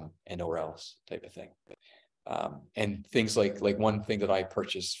 and nowhere else, type of thing. And things like one thing that I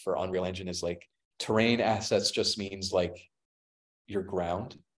purchased for Unreal Engine is like terrain assets just means like your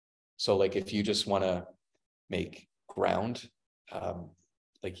ground. So like if you just want to make ground,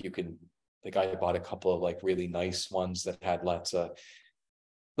 like you can, like I bought a couple of like really nice ones that had lots of,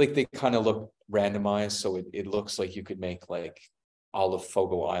 like they kind of look randomized, so it looks like you could make like all of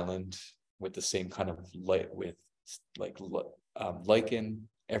Fogo Island with the same kind of light, with like lichen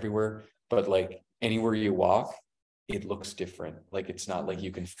everywhere, but like anywhere you walk, it looks different. Like it's not like you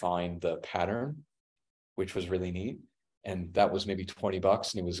can find the pattern, which was really neat. And that was maybe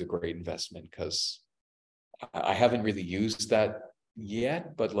 $20, and it was a great investment because I haven't really used that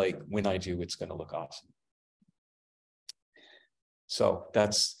yet, but like when I do, it's going to look awesome. So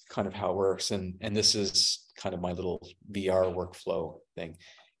that's kind of how it works. And this is kind of my little VR workflow thing.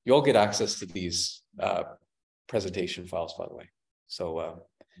 You all get access to these presentation files, by the way. So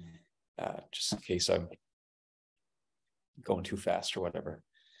just in case I'm going too fast or whatever.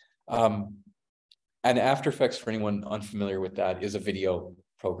 And After Effects, for anyone unfamiliar with that, is a video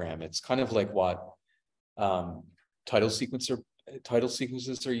program. It's kind of like what title sequences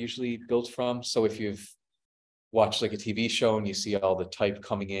are usually built from. So if you've watched like a TV show and you see all the type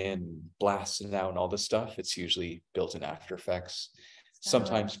coming in, blasting out and all this stuff, it's usually built in After Effects.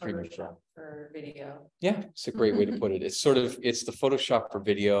 Sometimes Photoshop for video. Yeah, it's a great way to put it. It's the Photoshop for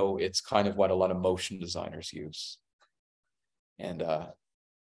video. It's kind of what a lot of motion designers use. And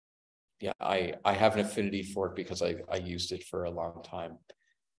yeah, I have an affinity for it because I used it for a long time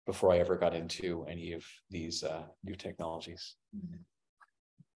before I ever got into any of these new technologies.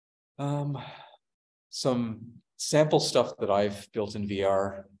 Some sample stuff that I've built in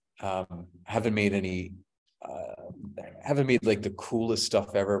VR. Haven't made any haven't made like the coolest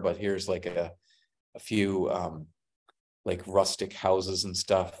stuff ever, but here's like a few like rustic houses and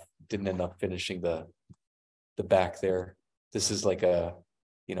stuff. Didn't end up finishing the back there. This is like a,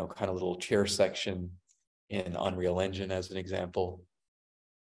 you know, kind of little chair section in Unreal Engine as an example.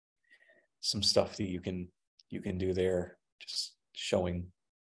 Some stuff that you can do there, just showing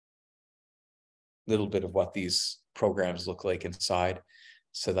a little bit of what these programs look like inside,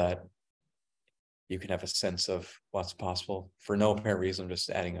 so that you can have a sense of what's possible. For no apparent reason, I'm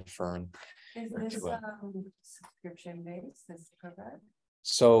just adding a fern. Is this subscription based, this program?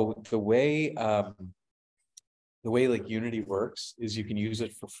 So the way like Unity works is you can use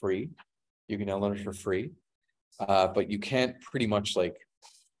it for free. You can download it for free, but you can't pretty much like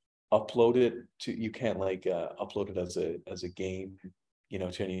upload it to. You can't like upload it as a game, you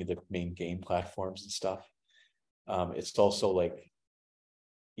know, to any of the main game platforms and stuff. It's also like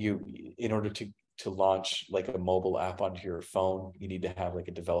in order to launch like a mobile app onto your phone, you need to have like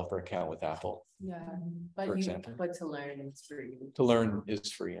a developer account with Apple. Yeah, but for example. But to learn it's free. To learn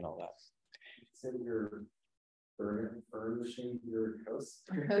is free and all that. So you're furnishing your house?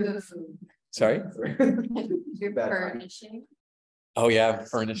 Sorry? You're Bad furnishing. Oh yeah, I'm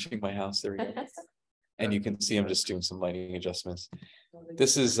furnishing my house. There we go. And you can see I'm just doing some lighting adjustments.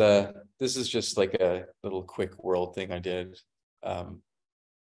 This is just like a little quick world thing I did.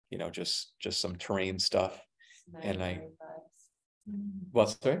 You know, just some terrain stuff. And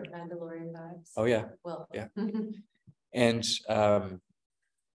what's there? Mandalorian vibes. Oh yeah. Well, yeah. And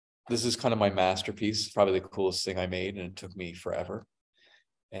this is kind of my masterpiece, probably the coolest thing I made, and it took me forever.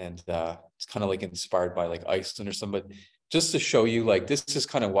 And it's kind of like inspired by like Iceland or something, but just to show you, like, this is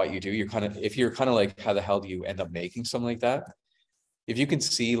kind of what you do. You're kind of, if you're kind of like, how the hell do you end up making something like that? If you can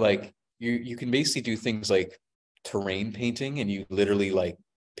see, like, you can basically do things like terrain painting, and you literally like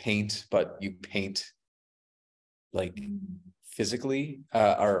paint, but you paint like physically,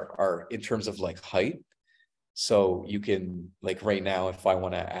 or in terms of like height. So you can, like, right now, if I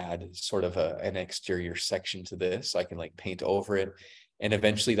want to add sort of an exterior section to this, I can like paint over it, and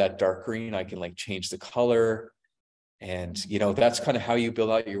eventually that dark green, I can like change the color. And, you know, that's kind of how you build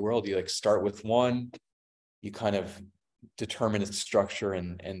out your world. You like start with one, you kind of determine its structure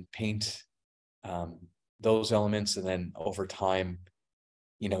and paint those elements. And then over time,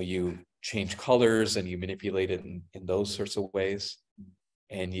 you know, you change colors and you manipulate it in those sorts of ways.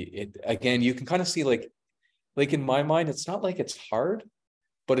 And again, you can kind of see like in my mind, it's not like it's hard,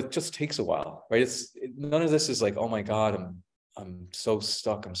 but it just takes a while, right? None of this is like, oh my God, I'm so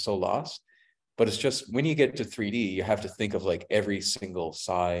stuck, I'm so lost. But it's just, when you get to 3D, you have to think of like every single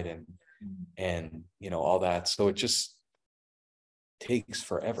side and you know, all that. So it just takes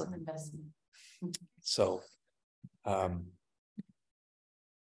forever. So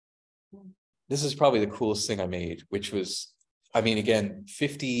this is probably the coolest thing I made, which was, I mean, again,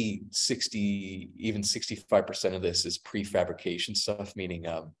 50, 60, even 65% of this is prefabrication stuff, meaning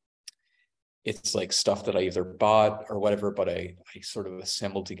it's like stuff that I either bought or whatever, but I sort of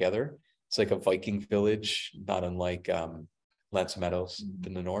assembled together. It's like a Viking village, not unlike Lance Meadows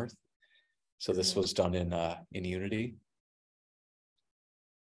in the north. So this was done in Unity.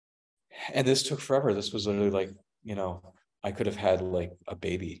 And this took forever. This was literally like, you know, I could have had like a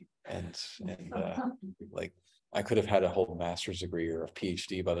baby and like I could have had a whole master's degree or a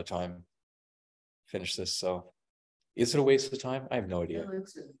PhD by the time I finished this. So is it a waste of time? I have no idea.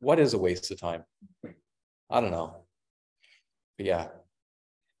 What is a waste of time? I don't know. But yeah.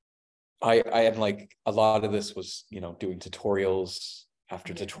 I had like a lot of this was, you know, doing tutorials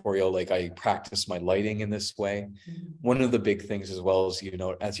after tutorial, like I practiced my lighting in this way. One of the big things as well is, you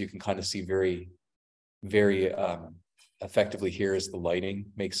know, as you can kind of see very, very effectively here is the lighting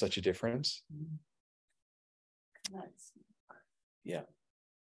makes such a difference. Yeah.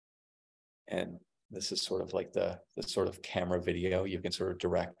 And this is sort of like the sort of camera video you can sort of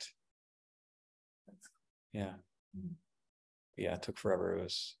direct. Yeah. Yeah, it took forever. It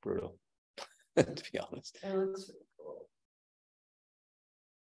was brutal, to be honest. It looks really cool.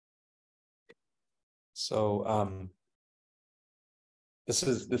 So this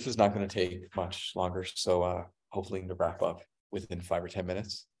is not going to take much longer. So hopefully to wrap up within 5 or 10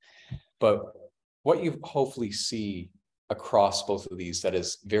 minutes. But what you hopefully see across both of these that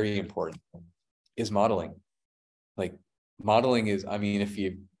is very important is modeling. Like modeling is, I mean, if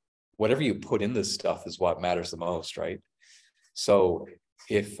you, whatever you put in this stuff is what matters the most, right? So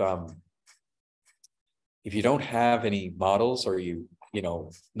if you don't have any models, or you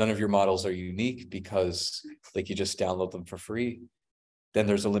know, none of your models are unique because like you just download them for free, then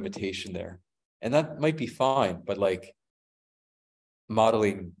there's a limitation there. And that might be fine, but like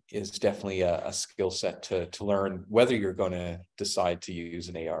modeling is definitely a skill set to learn whether you're going to decide to use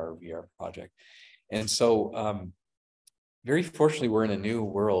an AR or VR project. And so very fortunately, we're in a new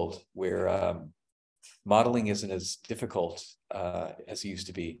world where modeling isn't as difficult as it used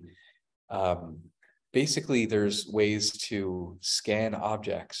to be. Basically, there's ways to scan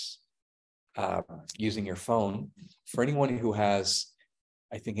objects using your phone. For anyone who has,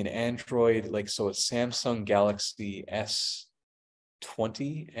 I think, an Android, like, so a Samsung Galaxy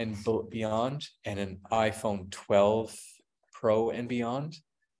S20 and beyond, and an iPhone 12 Pro and beyond,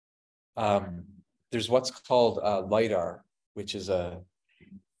 there's what's called LiDAR, which is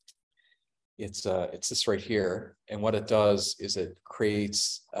it's this right here. And what it does is it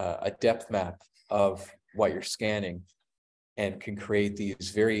creates a depth map of what you're scanning and can create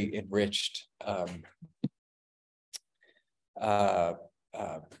these very enriched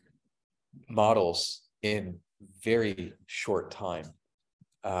models in very short time.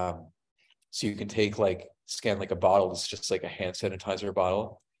 So you can take like scan like a bottle, it's just like a hand sanitizer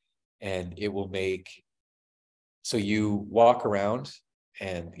bottle, and it will make, so you walk around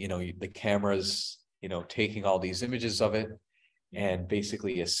and, you know, the camera's, you know, taking all these images of it and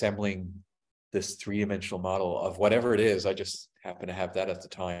basically assembling this three-dimensional model of whatever it is. I just happen to have that at the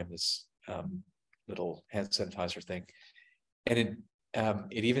time, this little hand sanitizer thing. And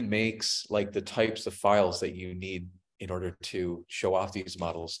it even makes like the types of files that you need in order to show off these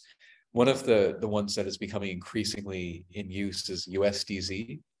models. One of the ones that is becoming increasingly in use is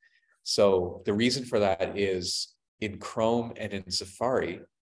USDZ. So the reason for that is in Chrome and in Safari,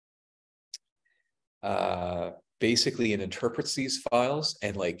 basically it interprets these files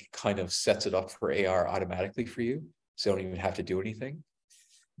and like kind of sets it up for AR automatically for you. So you don't even have to do anything.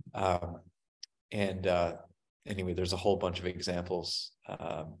 Anyway, there's a whole bunch of examples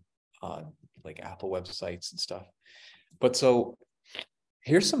on like Apple websites and stuff. But so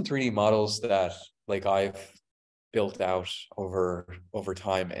here's some 3D models that like I've built out over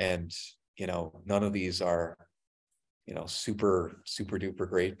time, and you know, none of these are, you know, super duper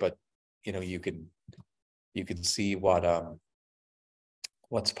great, but you know, you can see what's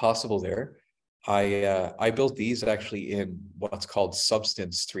possible there. I built these actually in what's called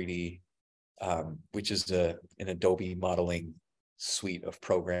Substance 3D, which is an Adobe modeling suite of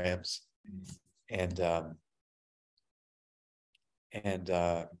programs. And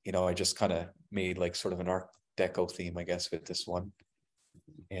you know, I just kind of made like sort of an Art Deco theme, I guess, with this one.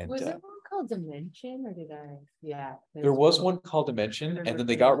 And Was there one called Dimension, or did I? Yeah. There was one called Dimension, and then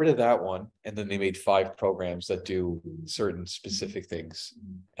they got rid of that one, and then they made 5 programs that do certain specific things,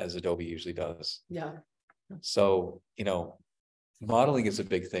 as Adobe usually does. Yeah. So, you know, modeling is a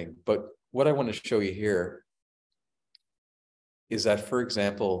big thing. But what I want to show you here is that, for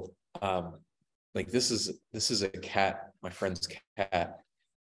example, like this is a cat, my friend's cat.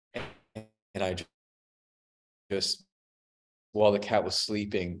 And I just, while the cat was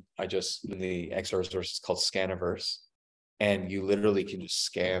sleeping, I just, in the XR resource, it's called Scaniverse. And you literally can just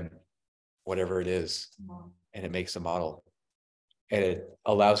scan whatever it is, and it makes a model. And it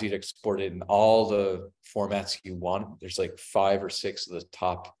allows you to export it in all the formats you want. There's like 5 or 6 of the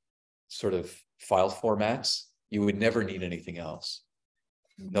top sort of file formats. You would never need anything else.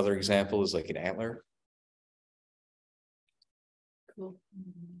 Another example is like an antler. Cool.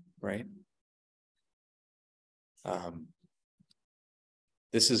 Right?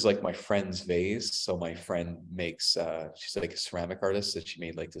 This is like my friend's vase. So my friend makes, she's like a ceramic artist, that she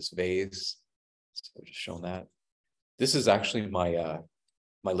made like this vase. So just showing that. This is actually my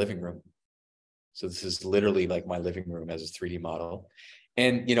my living room. So this is literally like my living room as a 3D model.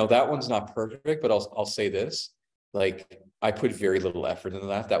 And you know, that one's not perfect, but I'll say this, like I put very little effort into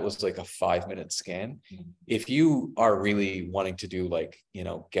that. That was like a 5-minute scan. If you are really wanting to do like, you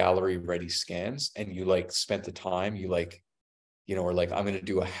know, gallery ready scans, and you like spent the time, you like, you know, or like, I'm going to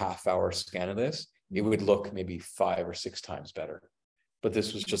do a half-hour scan of this, it would look maybe 5 or 6 times better. But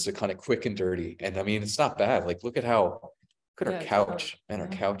this was just a kind of quick and dirty. And I mean, it's not bad. Like, look at our couch. And our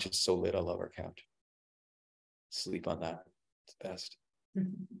couch is so lit. I love our couch. Sleep on that. It's best.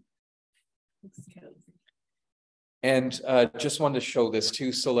 And just wanted to show this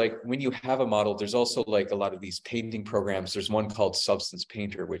too. So like when you have a model, there's also like a lot of these painting programs. There's one called Substance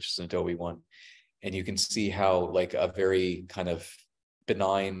Painter, which is an Adobe one. And you can see how like a very kind of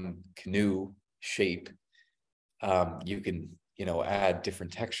benign canoe shape, you can, you know, add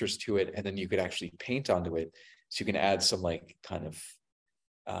different textures to it, and then you could actually paint onto it. So you can add some like kind of,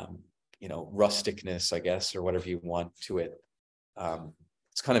 you know, rusticness, I guess, or whatever you want to it.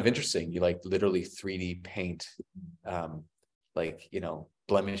 It's kind of interesting. You like literally 3D paint, like, you know,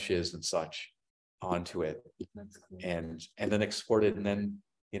 blemishes and such onto it. That's cool. And then export it, and then,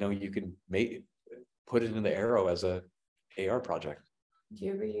 you know, you can put it in the Arrow as a AR project. Do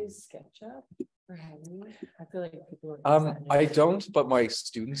you ever use SketchUp? Or have you? I feel like people are I don't, but my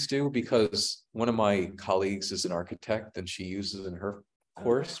students do, because one of my colleagues is an architect and she uses it in her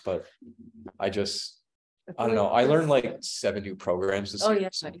course, but I don't know. I learned like 7 new programs this year,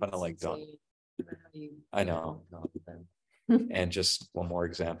 so I'm kind of like done. I know. And just one more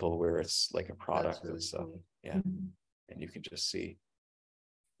example where it's like a product and stuff. Yeah. And you can just see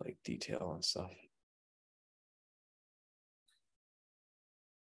like detail and stuff.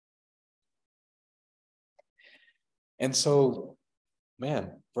 And so,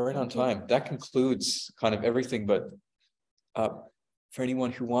 man, right on time. That concludes kind of everything, but for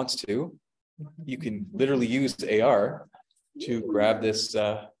anyone who wants to, you can literally use AR to grab this,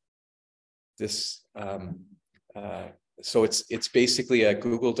 so it's basically a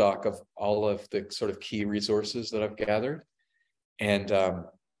Google Doc of all of the sort of key resources that I've gathered. And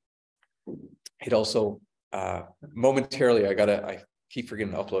it also, momentarily, I keep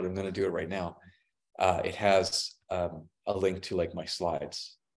forgetting to upload. I'm going to do it right now. It has a link to like my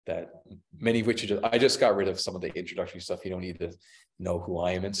slides, that many of which I just got rid of some of the introductory stuff. You don't need to know who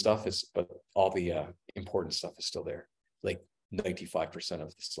I am and stuff, but all the important stuff is still there, like 95% of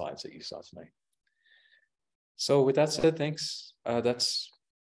the slides that you saw tonight. So with that said, thanks. That's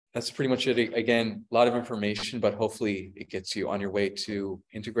pretty much it. Again, a lot of information, but hopefully it gets you on your way to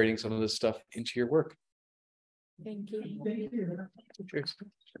integrating some of this stuff into your work. Thank you. Thank you. Cheers.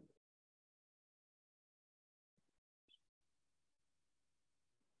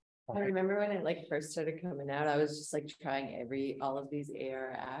 I remember when it like first started coming out, I was just like trying all of these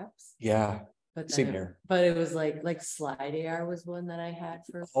AR apps. Yeah. But Same then here. But it was like Slide AR was one that I had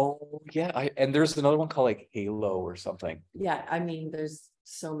for. Oh yeah, and there's another one called like Halo or something. Yeah, I mean, there's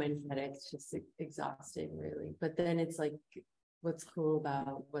so many that it's just exhausting, really. But then it's like, what's cool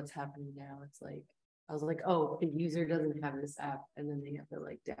about what's happening now? It's like I was like, oh, the user doesn't have this app, and then they have to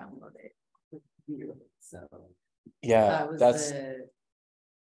like download it. So yeah, that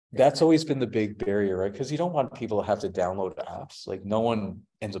that's always been the big barrier, right? Because you don't want people to have to download apps. Like no one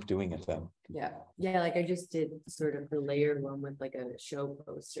ends up doing it then. Yeah. Like I just did sort of the layer one with like a show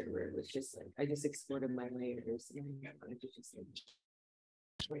poster where it was just like I just exported my layers and I just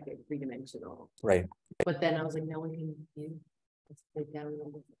like a 3-dimensional. Right. But then I was like, no one can do it.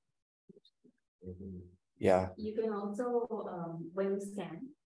 Download it. Yeah. You can also, when you scan,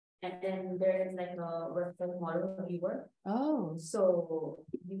 and then there is like a virtual model viewer. Oh. So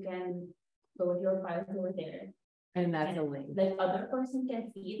you can load your files over there. And that's a link. Like other person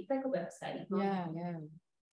can see it like a website. Yeah.